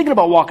wasn't even thinking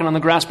about walking on the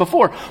grass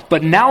before,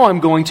 but now I'm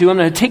going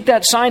to take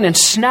that sign and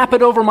snap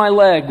it over my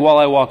leg while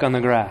I walk on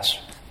the grass.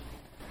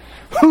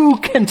 Who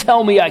can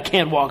tell me I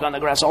can't walk on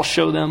the grass? I'll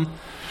show them.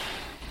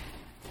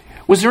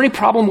 Was there any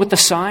problem with the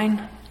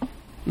sign?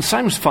 The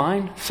sign was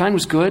fine. The sign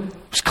was good. It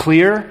was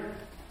clear.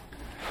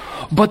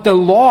 But the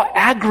law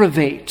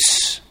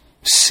aggravates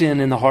sin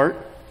in the heart.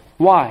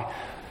 Why?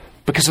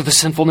 Because of the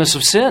sinfulness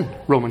of sin,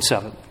 Romans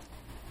 7.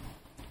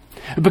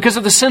 Because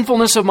of the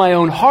sinfulness of my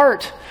own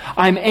heart,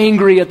 I'm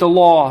angry at the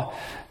law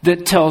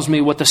that tells me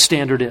what the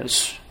standard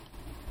is.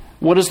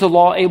 What is the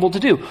law able to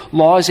do?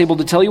 Law is able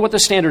to tell you what the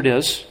standard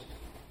is,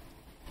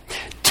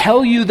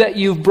 tell you that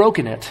you've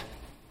broken it.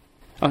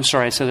 Oh,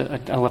 sorry,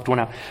 I left one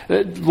out.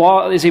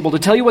 Law is able to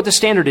tell you what the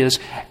standard is,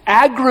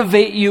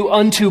 aggravate you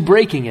unto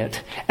breaking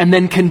it, and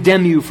then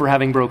condemn you for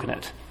having broken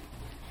it.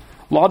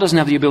 Law doesn't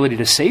have the ability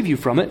to save you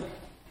from it.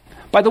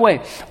 By the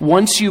way,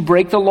 once you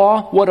break the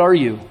law, what are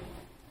you?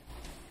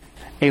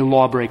 A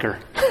lawbreaker.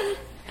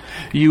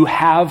 You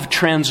have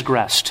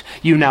transgressed.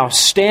 You now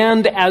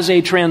stand as a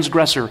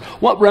transgressor.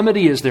 What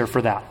remedy is there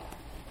for that?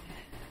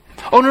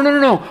 Oh,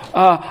 no.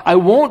 I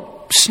won't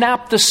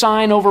snap the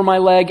sign over my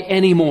leg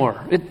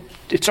anymore.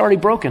 It's already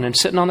broken and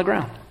sitting on the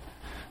ground.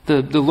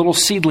 The little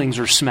seedlings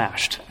are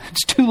smashed.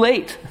 It's too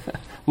late.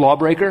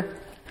 Lawbreaker.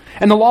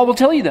 And the law will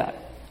tell you that.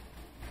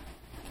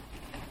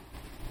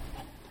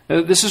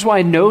 This is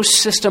why no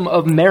system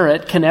of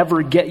merit can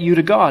ever get you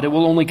to God. It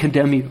will only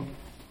condemn you.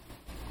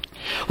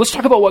 Let's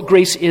talk about what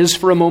grace is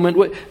for a moment.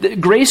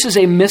 Grace is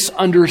a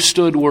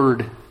misunderstood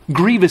word,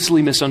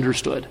 grievously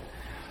misunderstood.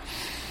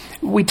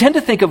 We tend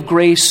to think of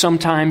grace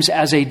sometimes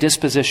as a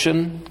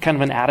disposition, kind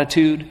of an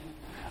attitude.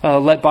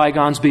 Let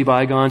bygones be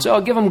bygones.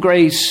 Oh, give them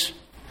grace.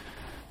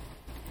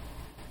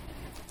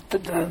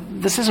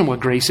 This isn't what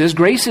grace is.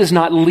 Grace is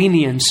not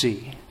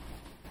leniency.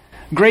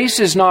 Grace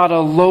is not a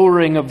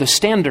lowering of the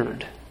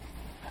standard.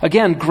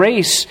 Again,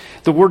 grace,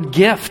 the word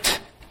gift,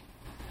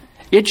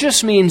 it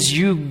just means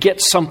you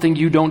get something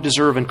you don't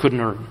deserve and couldn't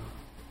earn.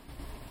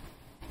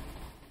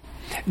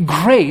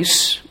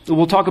 Grace,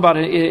 we'll talk about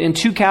it in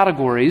two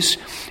categories,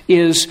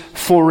 is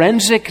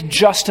forensic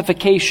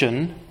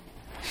justification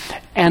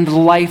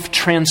and life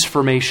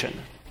transformation.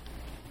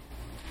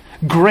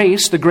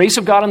 Grace, the grace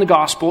of God in the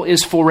gospel,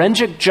 is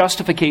forensic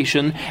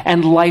justification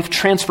and life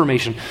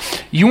transformation.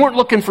 You weren't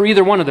looking for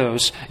either one of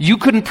those. You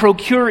couldn't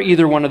procure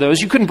either one of those.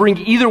 You couldn't bring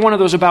either one of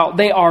those about.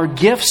 They are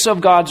gifts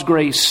of God's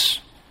grace.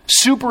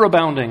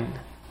 Superabounding.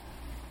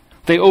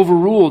 They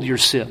overruled your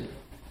sin.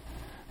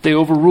 They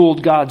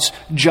overruled God's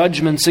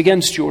judgments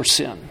against your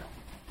sin.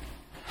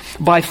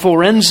 By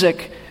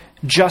forensic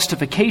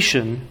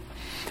justification,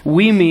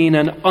 we mean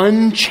an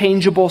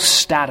unchangeable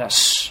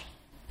status.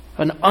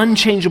 An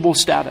unchangeable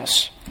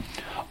status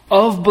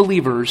of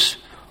believers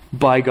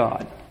by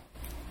God.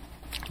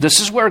 This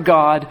is where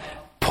God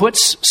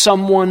puts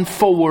someone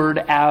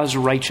forward as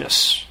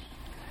righteous.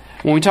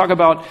 When we talk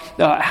about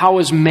how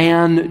is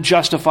man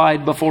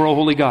justified before a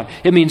holy God,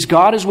 it means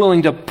God is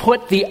willing to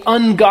put the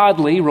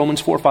ungodly,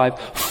 Romans 4:5,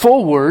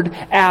 forward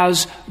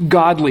as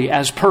godly,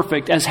 as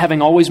perfect, as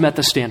having always met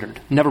the standard,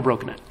 never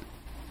broken it.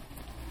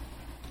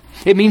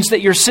 It means that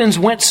your sins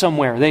went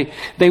somewhere.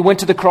 They went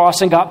to the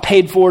cross and got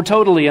paid for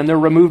totally, and they're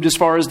removed as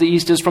far as the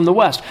east is from the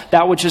west.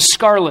 That which is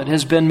scarlet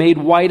has been made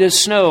white as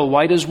snow,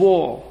 white as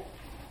wool.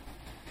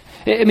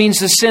 It means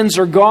the sins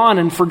are gone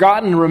and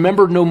forgotten,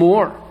 remembered no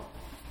more.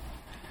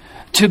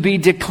 To be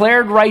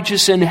declared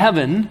righteous in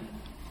heaven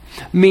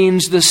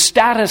means the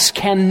status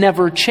can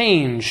never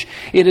change.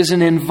 It is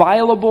an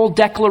inviolable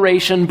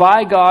declaration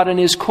by God in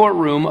His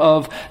courtroom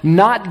of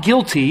not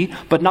guilty,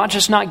 but not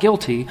just not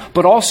guilty,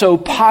 but also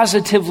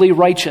positively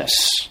righteous.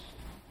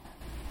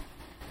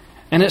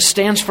 And it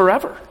stands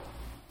forever.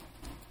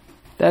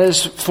 That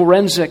is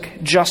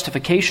forensic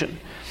justification.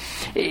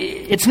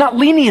 It's not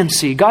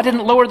leniency. God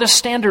didn't lower the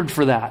standard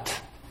for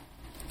that.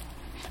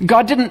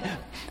 God didn't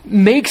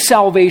make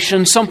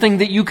salvation something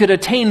that you could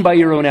attain by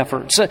your own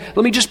efforts. Let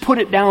me just put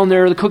it down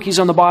there, the cookies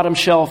on the bottom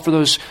shelf for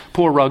those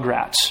poor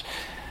rugrats.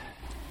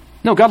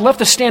 No, God left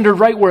the standard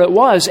right where it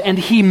was, and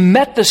He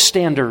met the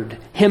standard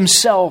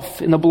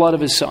Himself in the blood of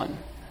His Son.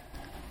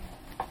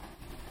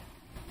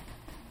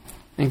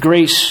 And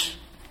grace,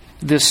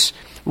 this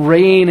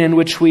reign in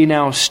which we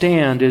now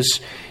stand, is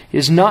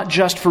not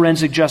just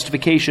forensic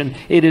justification,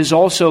 it is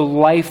also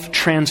life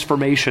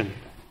transformation.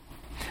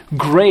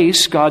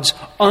 Grace, God's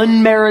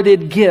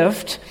unmerited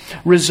gift,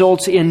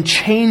 results in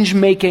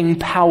change-making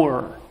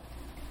power.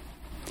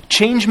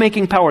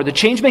 change-making power, the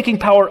change-making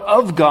power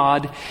of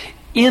God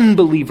in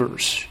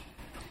believers.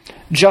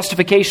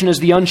 Justification is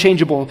the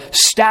unchangeable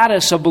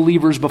status of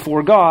believers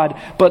before God,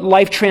 but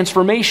life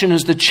transformation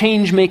is the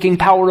change-making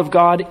power of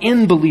God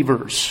in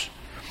believers.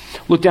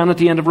 Look down at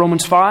the end of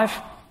Romans 5.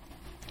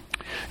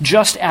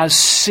 Just as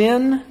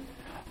sin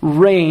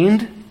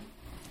reigned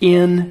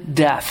in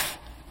death.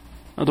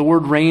 Now, the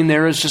word reign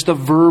there is just a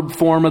verb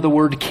form of the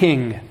word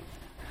king.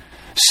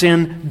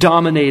 Sin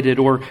dominated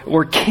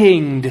or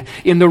kinged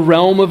in the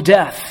realm of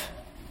death.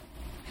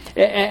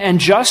 And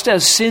just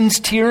as sin's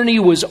tyranny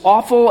was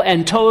awful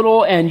and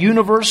total and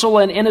universal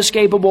and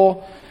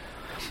inescapable,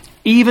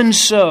 even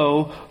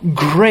so,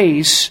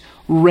 grace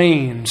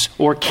reigns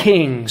or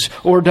kings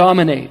or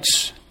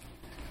dominates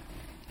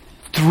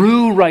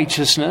through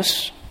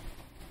righteousness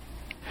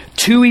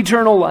to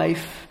eternal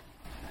life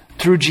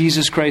through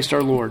Jesus Christ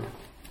our Lord.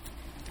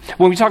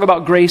 When we talk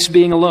about grace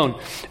being alone,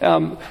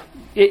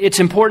 it's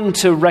important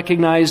to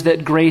recognize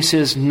that grace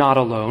is not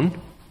alone,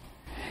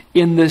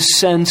 in the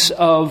sense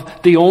of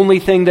the only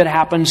thing that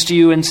happens to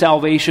you in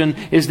salvation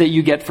is that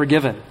you get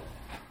forgiven.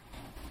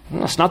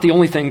 Well, that's not the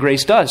only thing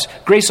grace does.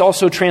 Grace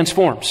also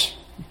transforms.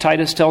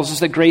 Titus tells us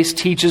that grace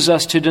teaches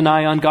us to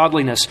deny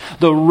ungodliness.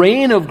 The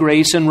reign of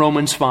grace in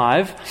Romans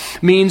 5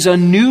 means a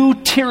new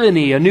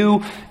tyranny,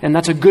 and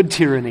that's a good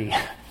tyranny.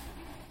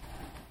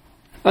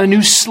 A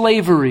new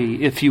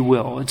slavery, if you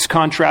will. It's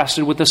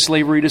contrasted with the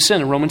slavery to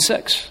sin in Romans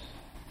 6.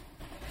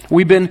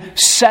 We've been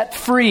set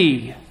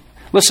free.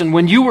 Listen,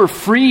 when you were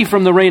free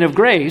from the reign of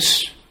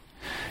grace,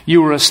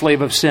 you were a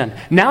slave of sin.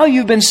 Now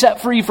you've been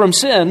set free from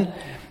sin,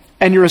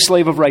 and you're a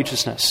slave of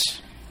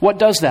righteousness. What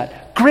does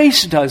that?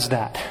 Grace does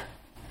that.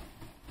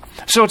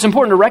 So it's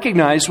important to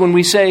recognize when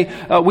we say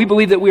we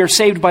believe that we are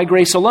saved by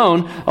grace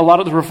alone, a lot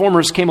of the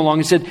reformers came along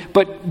and said,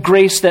 but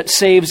grace that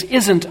saves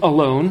isn't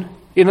alone.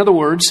 In other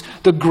words,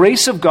 the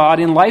grace of God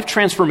in life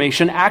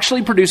transformation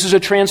actually produces a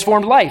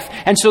transformed life.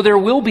 And so there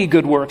will be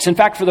good works. In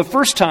fact, for the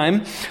first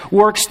time,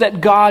 works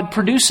that God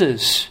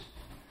produces.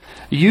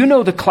 You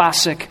know the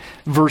classic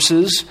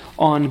verses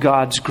on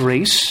God's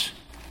grace.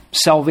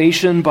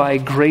 Salvation by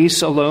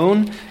grace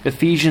alone,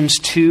 Ephesians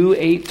 2,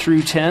 8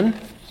 through 10.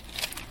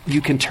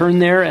 You can turn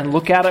there and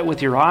look at it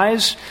with your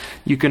eyes.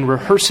 You can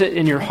rehearse it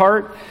in your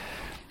heart.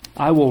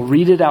 I will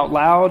read it out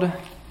loud.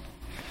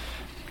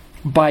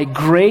 By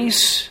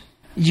grace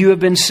you have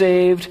been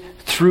saved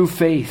through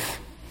faith.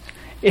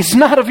 It's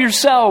not of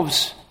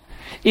yourselves.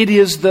 It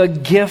is the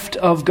gift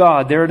of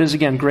God. There it is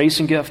again, grace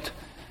and gift.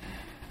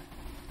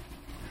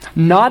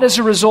 Not as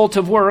a result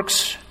of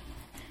works.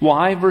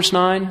 Why? Verse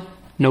 9.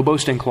 No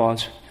boasting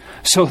clause.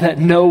 So that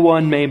no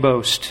one may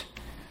boast.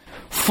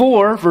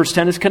 For, verse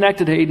 10 is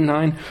connected to 8 and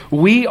 9,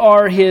 we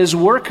are His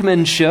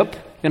workmanship.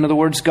 In other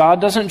words, God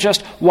doesn't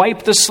just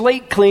wipe the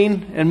slate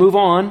clean and move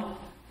on.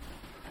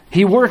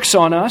 He works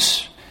on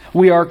us.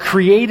 We are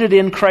created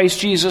in Christ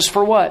Jesus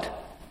for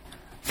what?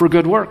 For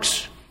good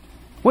works.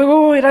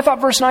 Wait. I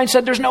thought verse 9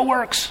 said there's no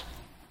works.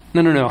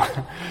 No.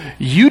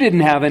 You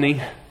didn't have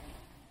any.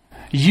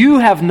 You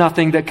have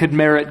nothing that could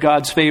merit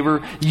God's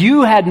favor.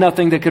 You had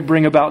nothing that could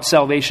bring about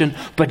salvation.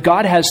 But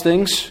God has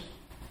things.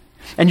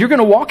 And you're going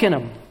to walk in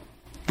them.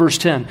 Verse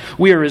 10,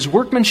 we are His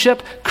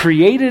workmanship,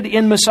 created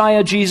in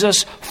Messiah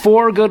Jesus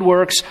for good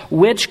works,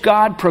 which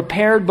God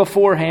prepared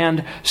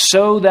beforehand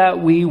so that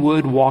we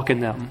would walk in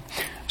them.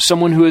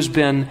 Someone who has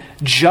been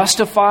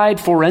justified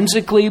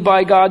forensically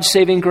by God's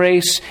saving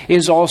grace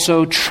is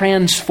also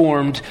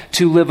transformed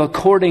to live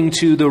according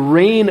to the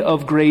reign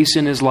of grace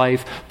in his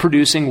life,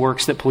 producing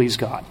works that please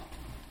God.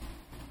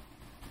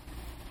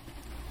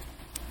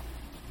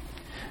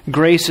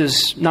 Grace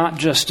is not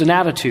just an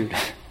attitude.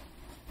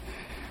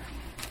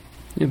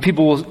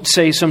 People will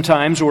say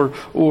sometimes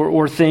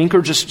or think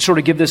or just sort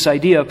of give this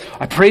idea,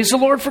 I praise the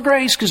Lord for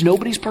grace because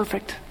nobody's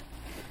perfect.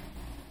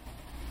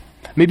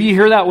 Maybe you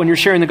hear that when you're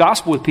sharing the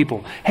gospel with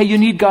people. Hey, you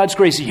need God's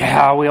grace.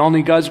 Yeah, we all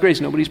need God's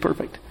grace. Nobody's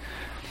perfect.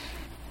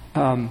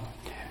 That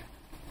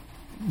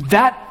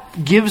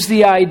gives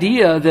the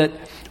idea that,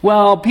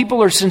 well,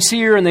 people are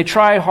sincere and they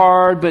try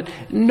hard, but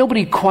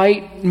nobody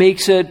quite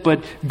makes it,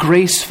 but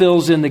grace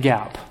fills in the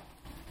gap.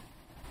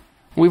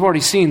 We've already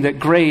seen that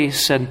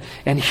grace and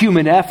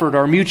human effort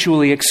are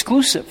mutually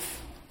exclusive.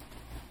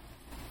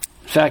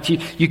 In fact,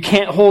 you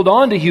can't hold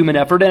on to human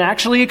effort and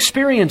actually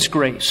experience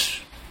grace.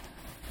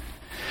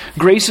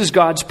 Grace is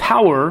God's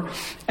power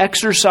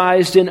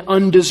exercised in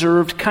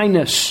undeserved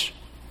kindness.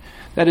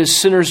 That is,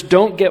 sinners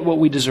don't get what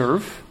we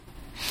deserve.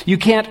 You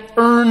can't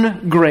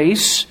earn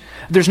grace.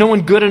 There's no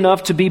one good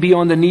enough to be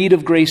beyond the need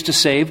of grace to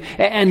save,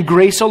 and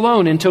grace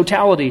alone in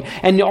totality.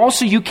 And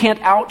also you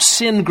can't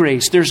out-sin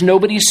grace. There's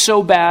nobody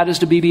so bad as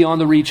to be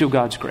beyond the reach of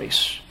God's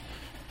grace.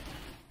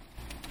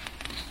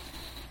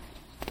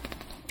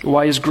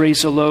 Why is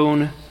grace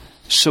alone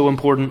so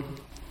important?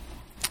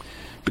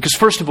 Because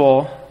first of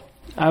all,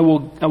 I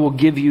will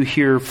give you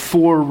here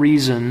 4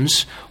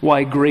 reasons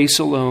why grace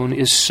alone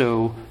is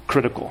so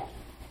critical.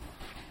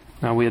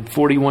 Now we had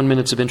 41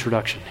 minutes of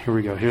introduction. Here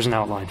we go. Here's an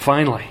outline.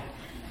 Finally.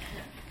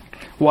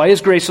 Why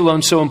is grace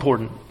alone so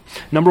important?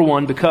 Number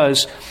 1,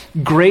 because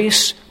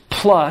grace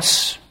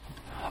plus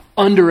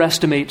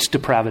underestimates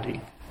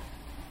depravity.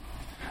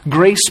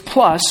 Grace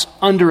plus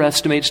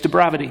underestimates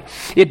depravity.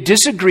 It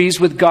disagrees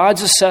with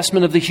God's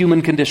assessment of the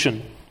human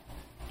condition.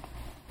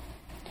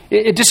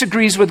 It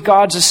disagrees with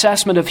God's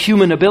assessment of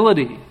human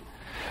ability.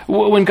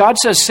 When God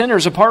says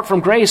sinners, apart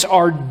from grace,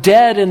 are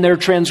dead in their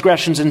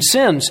transgressions and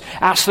sins,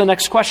 ask the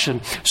next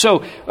question. So,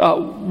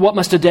 what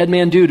must a dead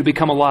man do to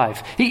become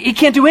alive? He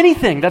can't do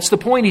anything. That's the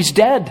point. He's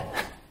dead.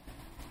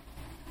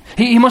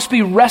 He must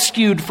be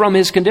rescued from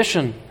his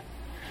condition.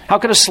 How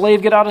could a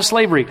slave get out of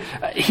slavery?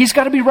 He's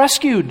got to be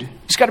rescued.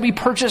 He's got to be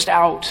purchased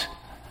out.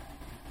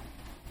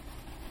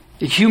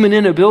 The human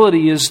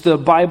inability is the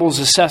Bible's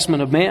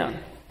assessment of man.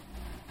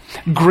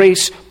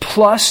 Grace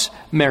plus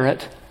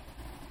merit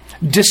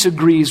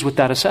disagrees with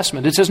that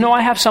assessment. It says, no,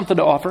 I have something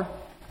to offer.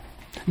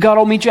 God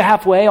will meet you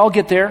halfway. I'll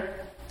get there.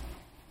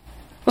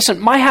 Listen,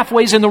 my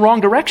halfway's in the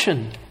wrong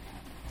direction.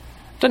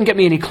 It doesn't get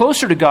me any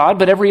closer to God,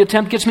 but every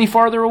attempt gets me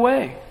farther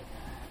away.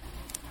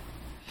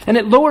 And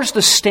it lowers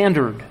the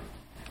standard.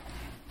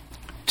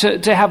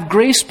 To have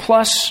grace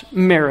plus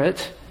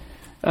merit,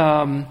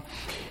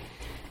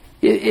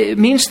 it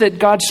means that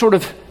God sort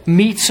of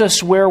meets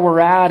us where we're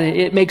at.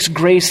 It makes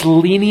grace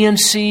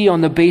leniency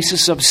on the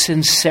basis of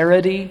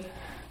sincerity.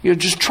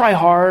 Just try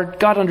hard.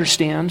 God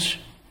understands.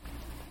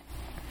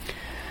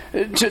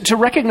 To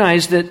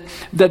recognize that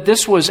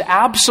this was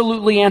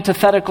absolutely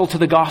antithetical to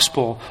the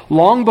gospel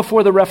long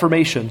before the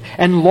Reformation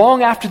and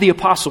long after the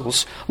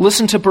apostles,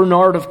 listen to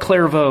Bernard of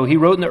Clairvaux. He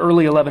wrote in the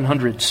early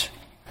 1100s.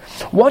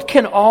 What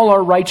can all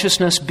our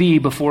righteousness be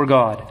before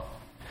God?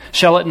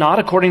 Shall it not,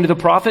 according to the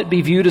prophet,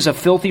 be viewed as a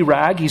filthy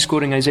rag? He's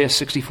quoting Isaiah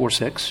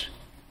 64:6.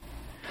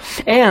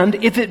 And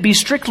if it be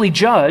strictly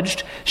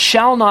judged,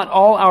 shall not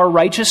all our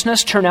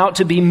righteousness turn out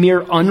to be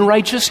mere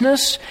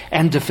unrighteousness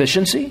and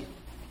deficiency?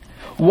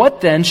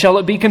 What then shall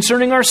it be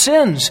concerning our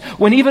sins,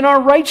 when even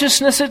our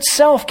righteousness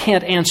itself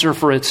can't answer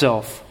for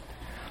itself?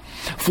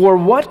 For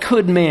what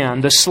could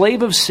man, the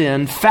slave of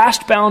sin,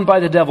 fast bound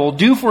by the devil,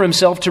 do for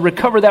himself to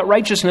recover that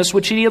righteousness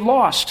which he had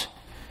lost?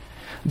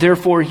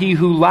 Therefore, he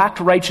who lacked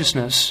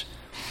righteousness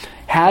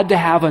had to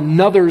have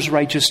another's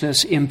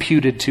righteousness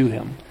imputed to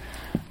him.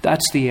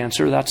 That's the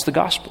answer. That's the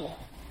gospel.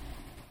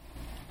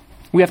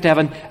 We have to have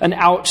an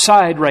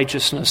outside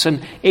righteousness,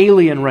 an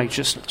alien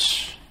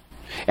righteousness.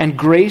 And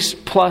grace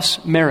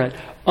plus merit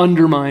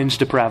undermines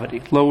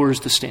depravity, lowers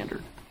the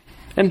standard,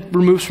 and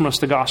removes from us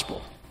the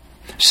gospel.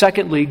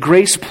 Secondly,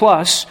 grace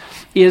plus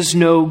is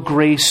no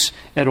grace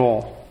at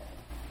all.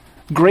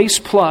 Grace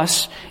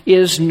plus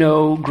is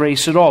no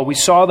grace at all. We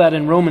saw that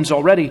in Romans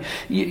already.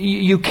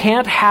 You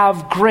can't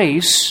have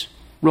grace,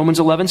 Romans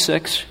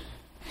 11:6,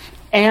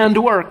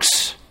 and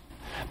works.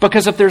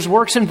 Because if there's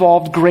works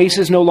involved, grace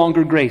is no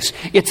longer grace.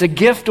 It's a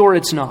gift or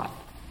it's not.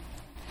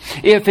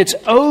 If it's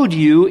owed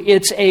you,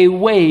 it's a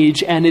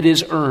wage and it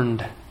is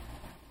earned.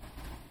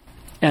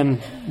 And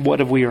what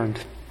have we earned?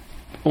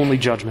 Only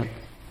judgment.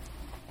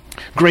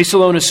 Grace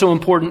alone is so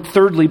important,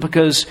 thirdly,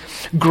 because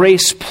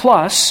grace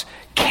plus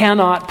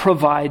cannot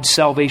provide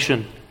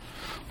salvation.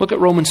 Look at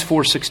Romans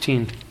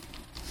 4:16.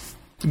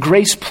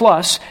 Grace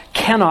plus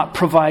cannot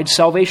provide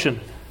salvation.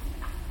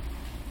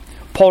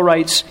 Paul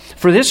writes,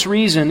 "For this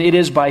reason it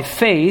is by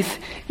faith,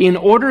 in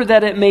order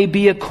that it may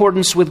be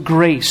accordance with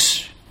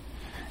grace."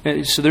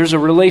 So there's a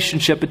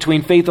relationship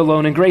between faith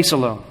alone and grace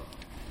alone.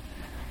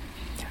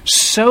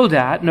 So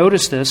that,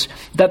 notice this,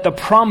 that the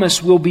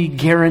promise will be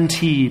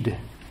guaranteed.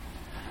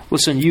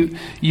 Listen,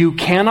 you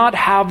cannot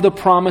have the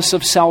promise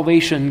of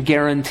salvation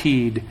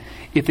guaranteed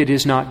if it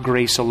is not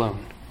grace alone.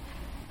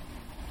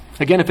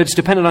 Again, if it's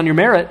dependent on your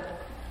merit,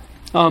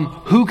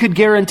 who could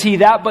guarantee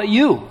that but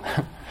you?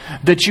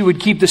 That you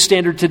would keep the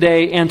standard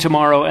today and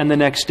tomorrow and the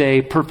next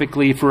day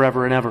perfectly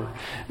forever and ever.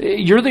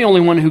 You're the only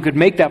one who could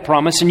make that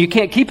promise, and you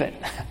can't keep it.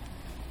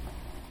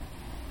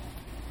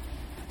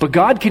 But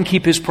God can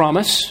keep His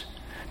promise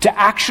to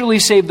actually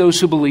save those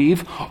who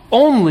believe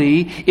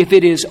only if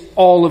it is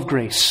all of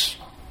grace.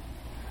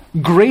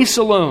 Grace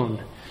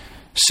alone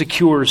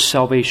secures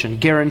salvation,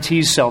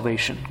 guarantees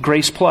salvation.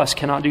 Grace plus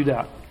cannot do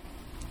that.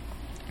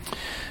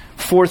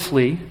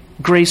 Fourthly,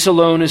 grace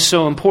alone is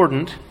so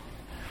important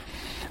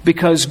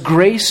because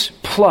grace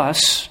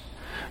plus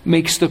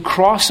makes the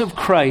cross of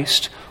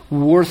Christ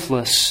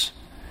worthless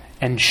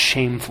and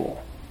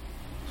shameful.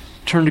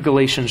 Turn to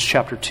Galatians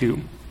chapter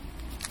 2.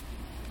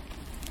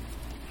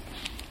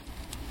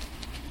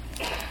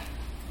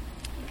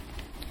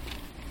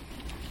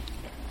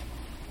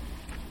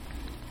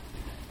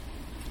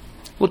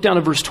 Look down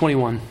at verse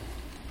 21.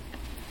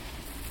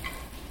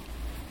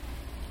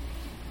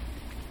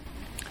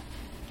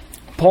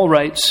 Paul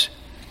writes,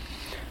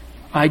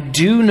 "I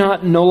do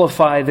not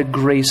nullify the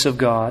grace of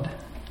God,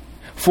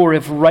 for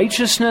if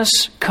righteousness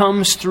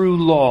comes through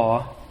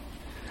law,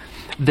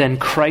 then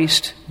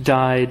Christ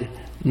died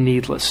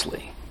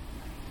needlessly."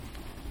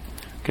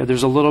 Okay,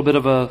 there's a little bit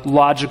of a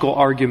logical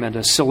argument,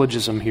 a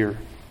syllogism here.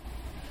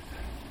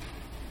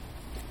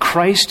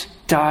 Christ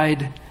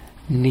died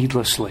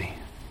needlessly.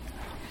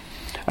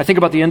 I think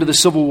about the end of the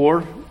Civil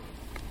War.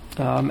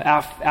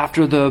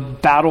 after the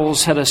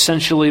battles had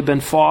essentially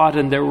been fought,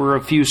 and there were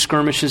a few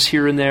skirmishes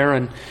here and there,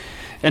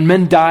 and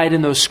men died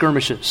in those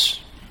skirmishes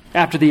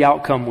after the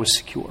outcome was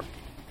secure.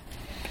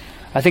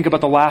 I think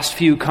about the last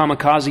few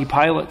kamikaze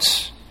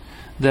pilots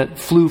that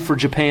flew for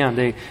Japan.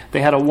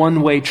 They had a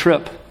one-way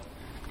trip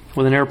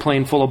with an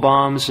airplane full of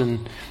bombs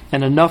and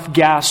enough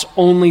gas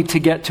only to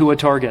get to a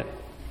target.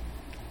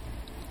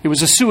 It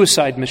was a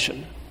suicide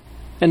mission.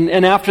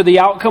 And after the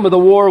outcome of the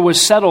war was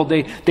settled,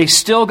 they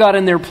still got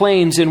in their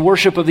planes in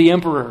worship of the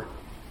emperor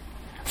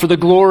for the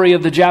glory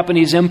of the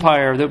Japanese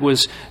empire that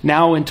was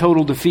now in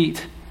total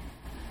defeat,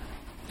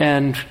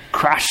 and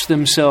crashed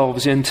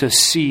themselves into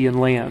sea and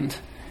land.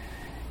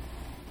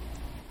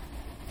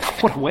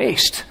 What a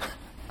waste.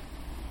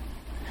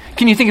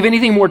 Can you think of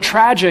anything more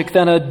tragic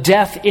than a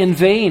death in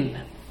vain?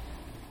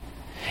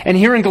 And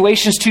here in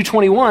Galatians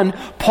 2:21,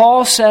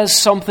 Paul says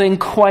something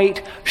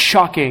quite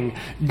shocking.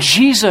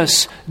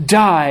 Jesus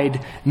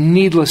died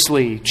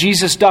needlessly.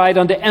 Jesus died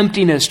unto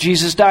emptiness.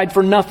 Jesus died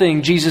for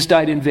nothing. Jesus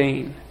died in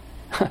vain.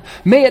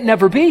 May it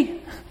never be.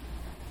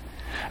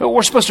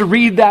 We're supposed to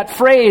read that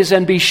phrase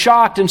and be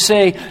shocked and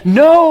say,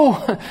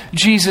 no,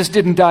 Jesus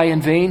didn't die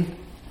in vain.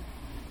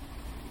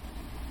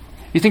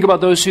 You think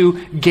about those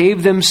who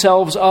gave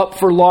themselves up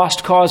for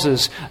lost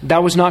causes.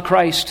 That was not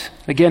Christ.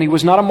 Again, he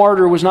was not a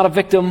martyr, was not a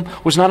victim,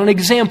 was not an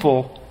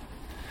example.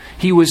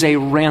 He was a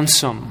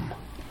ransom,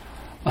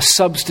 a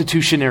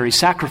substitutionary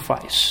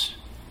sacrifice.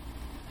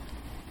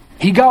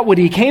 He got what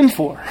he came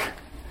for.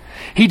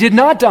 He did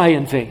not die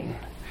in vain.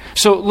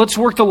 So let's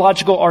work the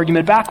logical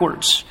argument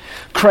backwards.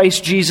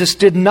 Christ Jesus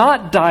did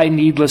not die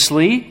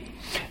needlessly.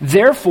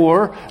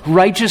 Therefore,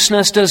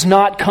 righteousness does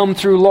not come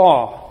through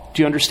law.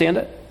 Do you understand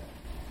it?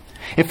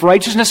 If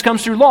righteousness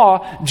comes through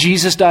law,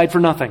 Jesus died for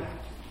nothing.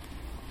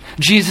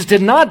 Jesus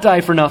did not die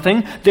for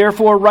nothing.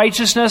 Therefore,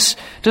 righteousness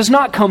does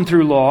not come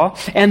through law.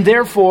 And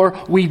therefore,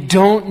 we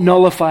don't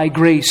nullify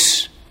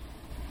grace.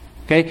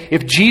 Okay?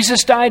 If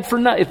Jesus died for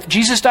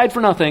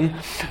nothing,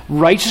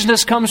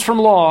 righteousness comes from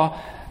law,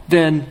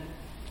 then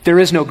there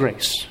is no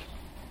grace.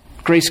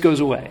 Grace goes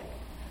away.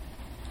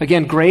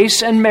 Again,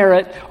 grace and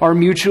merit are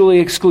mutually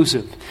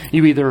exclusive.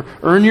 You either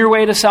earn your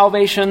way to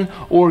salvation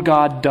or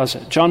God does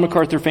it. John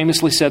MacArthur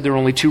famously said there are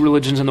only two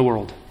religions in the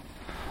world: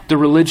 the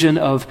religion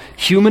of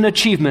human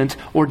achievement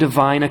or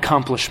divine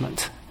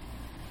accomplishment.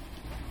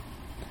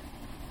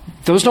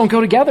 Those don't go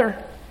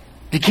together.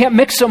 You can't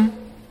mix them.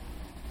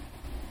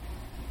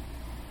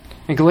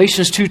 And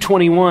Galatians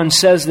 2:21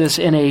 says this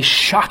in a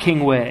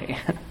shocking way.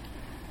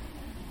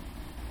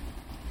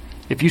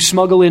 If you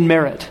smuggle in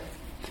merit,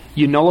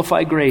 you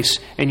nullify grace,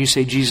 and you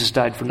say Jesus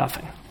died for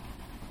nothing.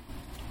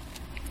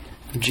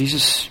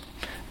 Jesus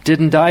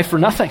didn't die for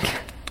nothing.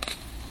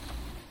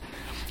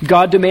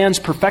 God demands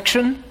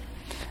perfection,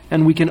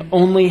 and we can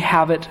only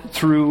have it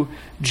through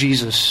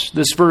Jesus.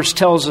 This verse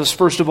tells us,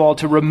 first of all,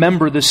 to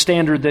remember the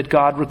standard that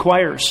God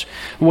requires.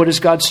 What is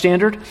God's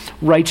standard?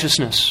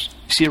 Righteousness.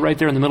 You see it right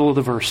there in the middle of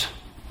the verse.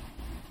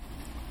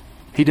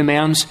 He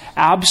demands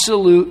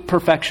absolute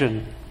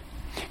perfection.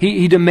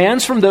 He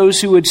demands from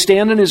those who would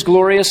stand in His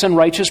glorious and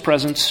righteous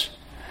presence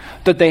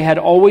that they had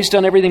always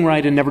done everything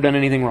right and never done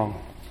anything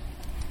wrong.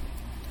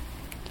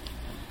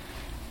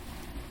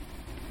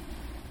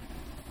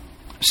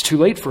 It's too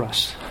late for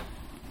us.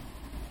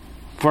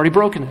 We've already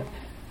broken it.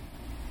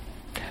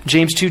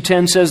 James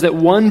 2:10 says that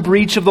one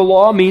breach of the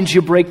law means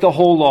you break the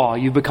whole law.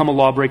 You become a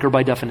lawbreaker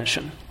by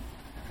definition. And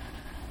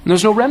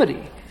there's no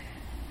remedy.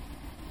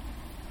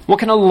 What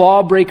can a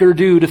lawbreaker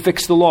do to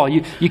fix the law?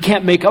 You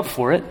can't make up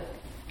for it.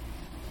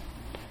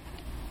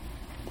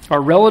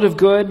 Our relative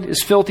good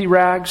is filthy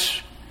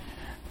rags.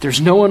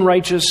 There's no one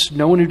righteous,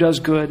 no one who does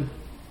good.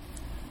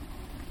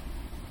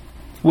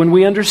 When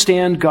we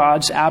understand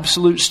God's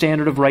absolute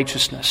standard of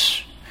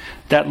righteousness,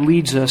 that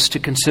leads us to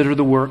consider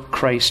the work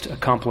Christ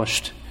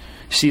accomplished.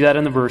 See that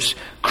in the verse,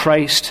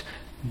 Christ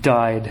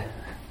died.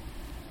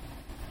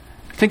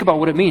 Think about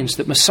what it means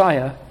that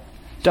Messiah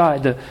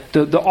died.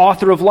 The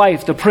author of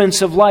life, the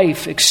Prince of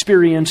life,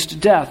 experienced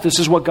death. This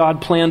is what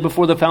God planned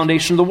before the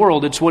foundation of the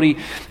world. It's what He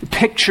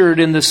pictured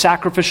in the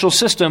sacrificial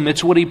system.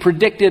 It's what He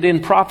predicted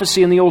in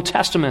prophecy in the Old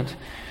Testament.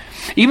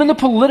 Even the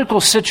political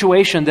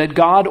situation that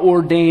God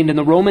ordained in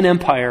the Roman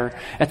Empire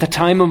at the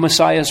time of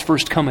Messiah's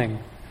first coming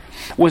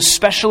was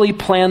specially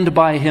planned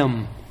by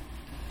Him.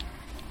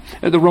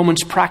 The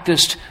Romans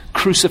practiced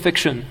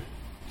crucifixion,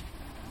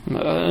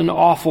 an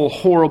awful,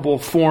 horrible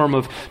form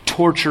of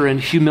torture and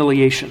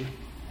humiliation.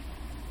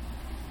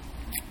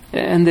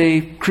 And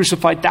they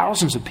crucified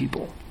thousands of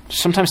people,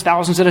 sometimes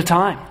thousands at a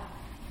time.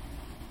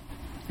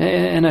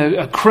 And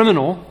a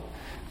criminal,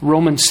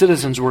 Roman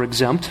citizens were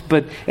exempt,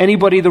 but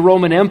anybody the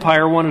Roman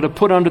Empire wanted to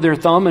put under their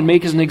thumb and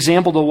make as an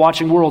example to the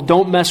watching world,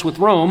 don't mess with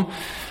Rome,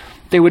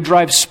 they would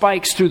drive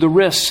spikes through the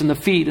wrists and the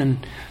feet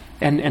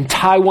and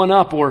tie one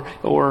up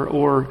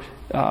or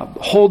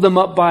hold them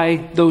up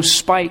by those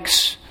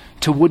spikes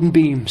to wooden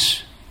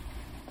beams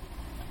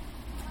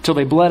till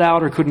they bled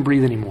out or couldn't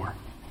breathe anymore.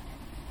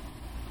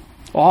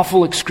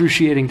 Awful,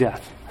 excruciating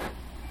death.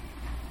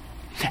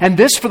 And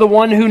this for the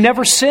one who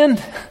never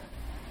sinned.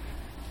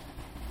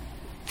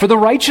 for the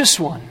righteous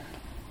one.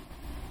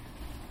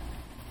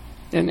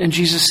 And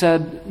Jesus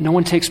said, no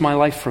one takes my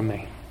life from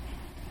me.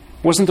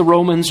 It wasn't the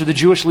Romans or the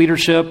Jewish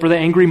leadership or the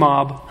angry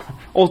mob,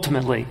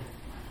 ultimately.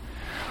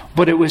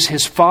 But it was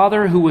his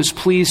Father who was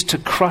pleased to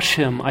crush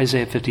him,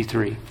 Isaiah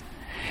 53.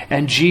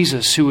 And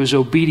Jesus who was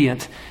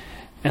obedient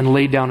and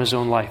laid down his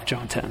own life,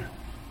 John 10.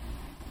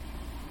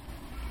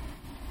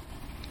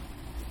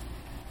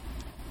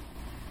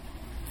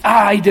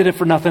 I did it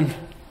for nothing.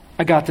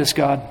 I got this,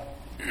 God.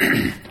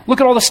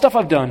 Look at all the stuff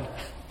I've done.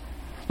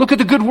 Look at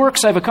the good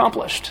works I've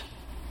accomplished.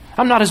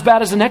 I'm not as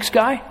bad as the next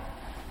guy.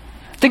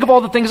 Think of all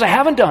the things I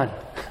haven't done.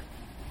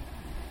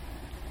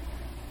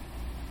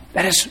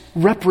 That is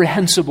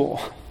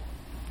reprehensible.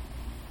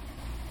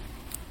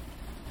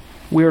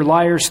 We are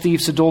liars,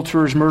 thieves,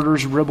 adulterers,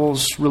 murderers,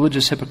 rebels,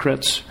 religious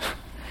hypocrites.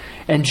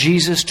 And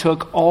Jesus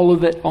took all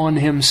of it on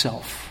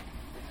himself.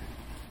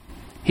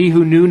 He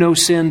who knew no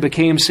sin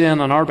became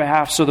sin on our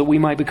behalf so that we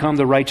might become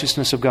the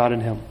righteousness of God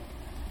in him.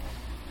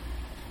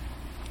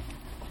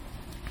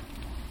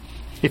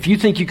 If you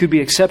think you could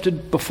be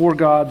accepted before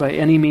God by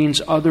any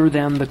means other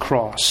than the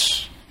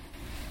cross,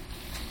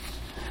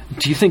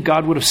 do you think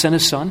God would have sent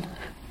his Son?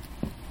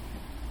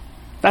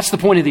 That's the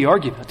point of the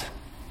argument.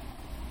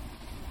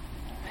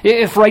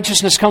 If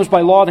righteousness comes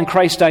by law, then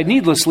Christ died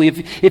needlessly.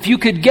 If you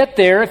could get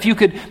there, if you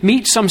could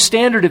meet some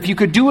standard, if you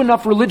could do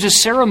enough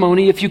religious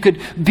ceremony, if you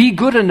could be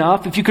good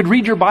enough, if you could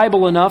read your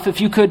Bible enough,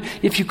 if you could,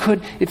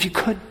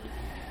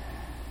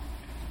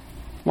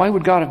 why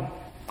would God have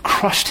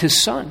crushed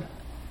his Son?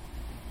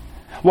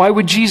 Why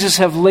would Jesus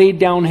have laid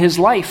down his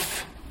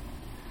life?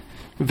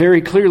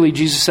 Very clearly,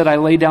 Jesus said, I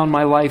lay down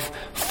my life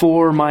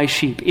for my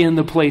sheep, in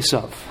the place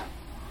of.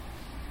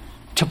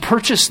 To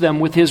purchase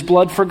them with his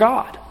blood for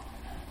God.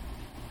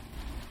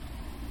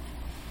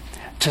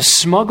 To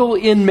smuggle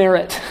in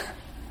merit,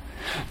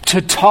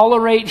 to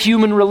tolerate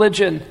human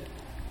religion,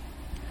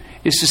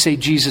 is to say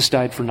Jesus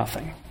died for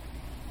nothing.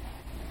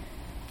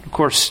 Of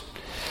course,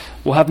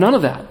 we'll have none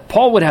of that.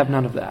 Paul would have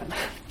none of that.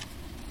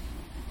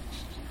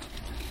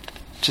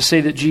 To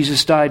say that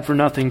Jesus died for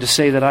nothing, to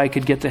say that I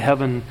could get to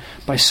heaven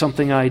by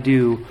something I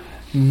do,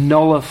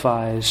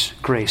 nullifies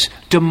grace,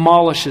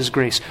 demolishes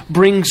grace,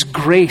 brings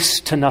grace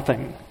to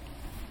nothing.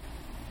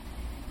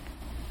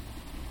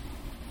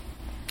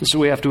 So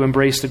we have to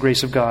embrace the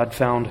grace of God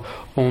found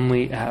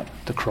only at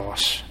the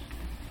cross.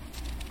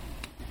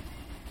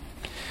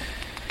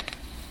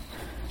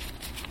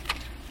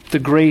 The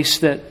grace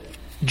that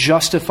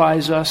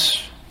justifies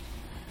us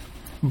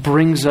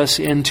brings us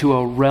into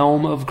a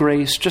realm of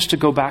grace. Just to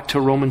go back to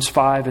Romans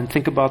 5 and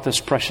think about this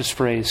precious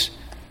phrase.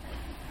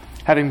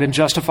 Having been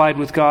justified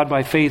with God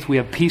by faith, we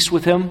have peace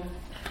with him,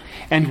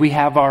 and we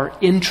have our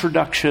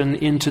introduction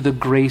into the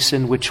grace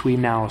in which we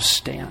now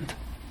stand.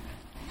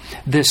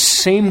 This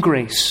same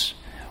grace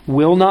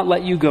will not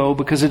let you go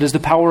because it is the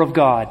power of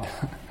God.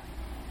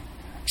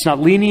 It's not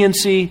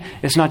leniency.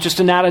 It's not just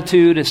an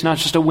attitude. It's not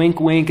just a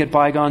wink at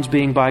bygones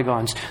being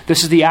bygones.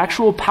 This is the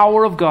actual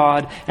power of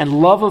God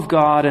and love of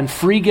God and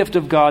free gift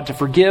of God to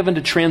forgive and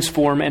to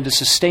transform and to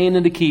sustain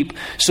and to keep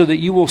so that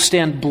you will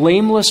stand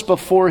blameless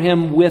before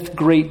him with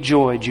great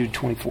joy, Jude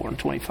 24 and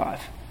 25.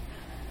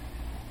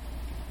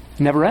 It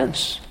never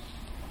ends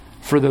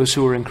for those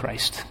who are in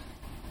Christ.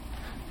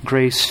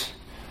 Grace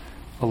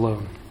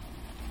alone.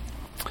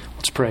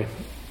 Let's pray.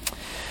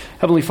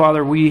 Heavenly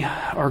Father, we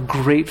are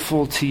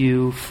grateful to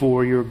you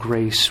for your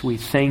grace. We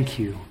thank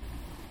you.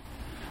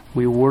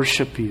 We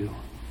worship you.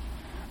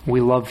 We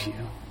love you.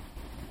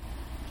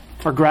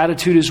 Our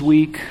gratitude is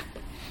weak.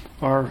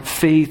 Our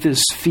faith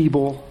is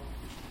feeble.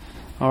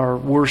 Our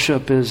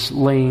worship is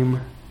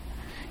lame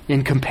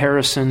in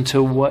comparison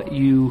to what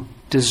you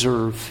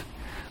deserve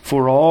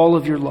for all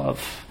of your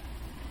love.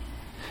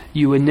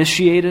 You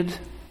initiated.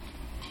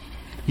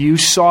 You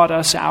sought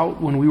us out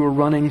when we were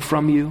running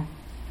from you.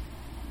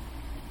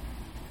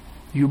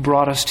 You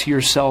brought us to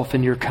yourself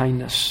in your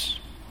kindness.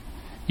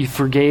 You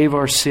forgave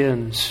our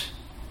sins.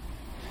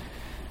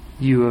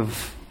 You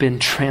have been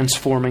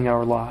transforming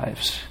our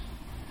lives.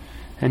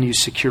 And you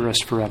secure us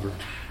forever.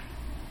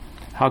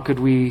 How could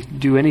we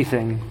do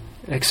anything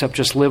except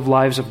just live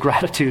lives of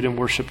gratitude and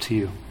worship to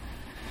you?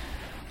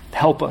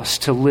 Help us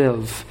to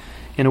live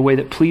in a way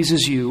that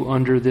pleases you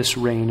under this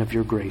reign of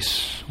your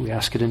grace. We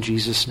ask it in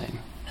Jesus' name.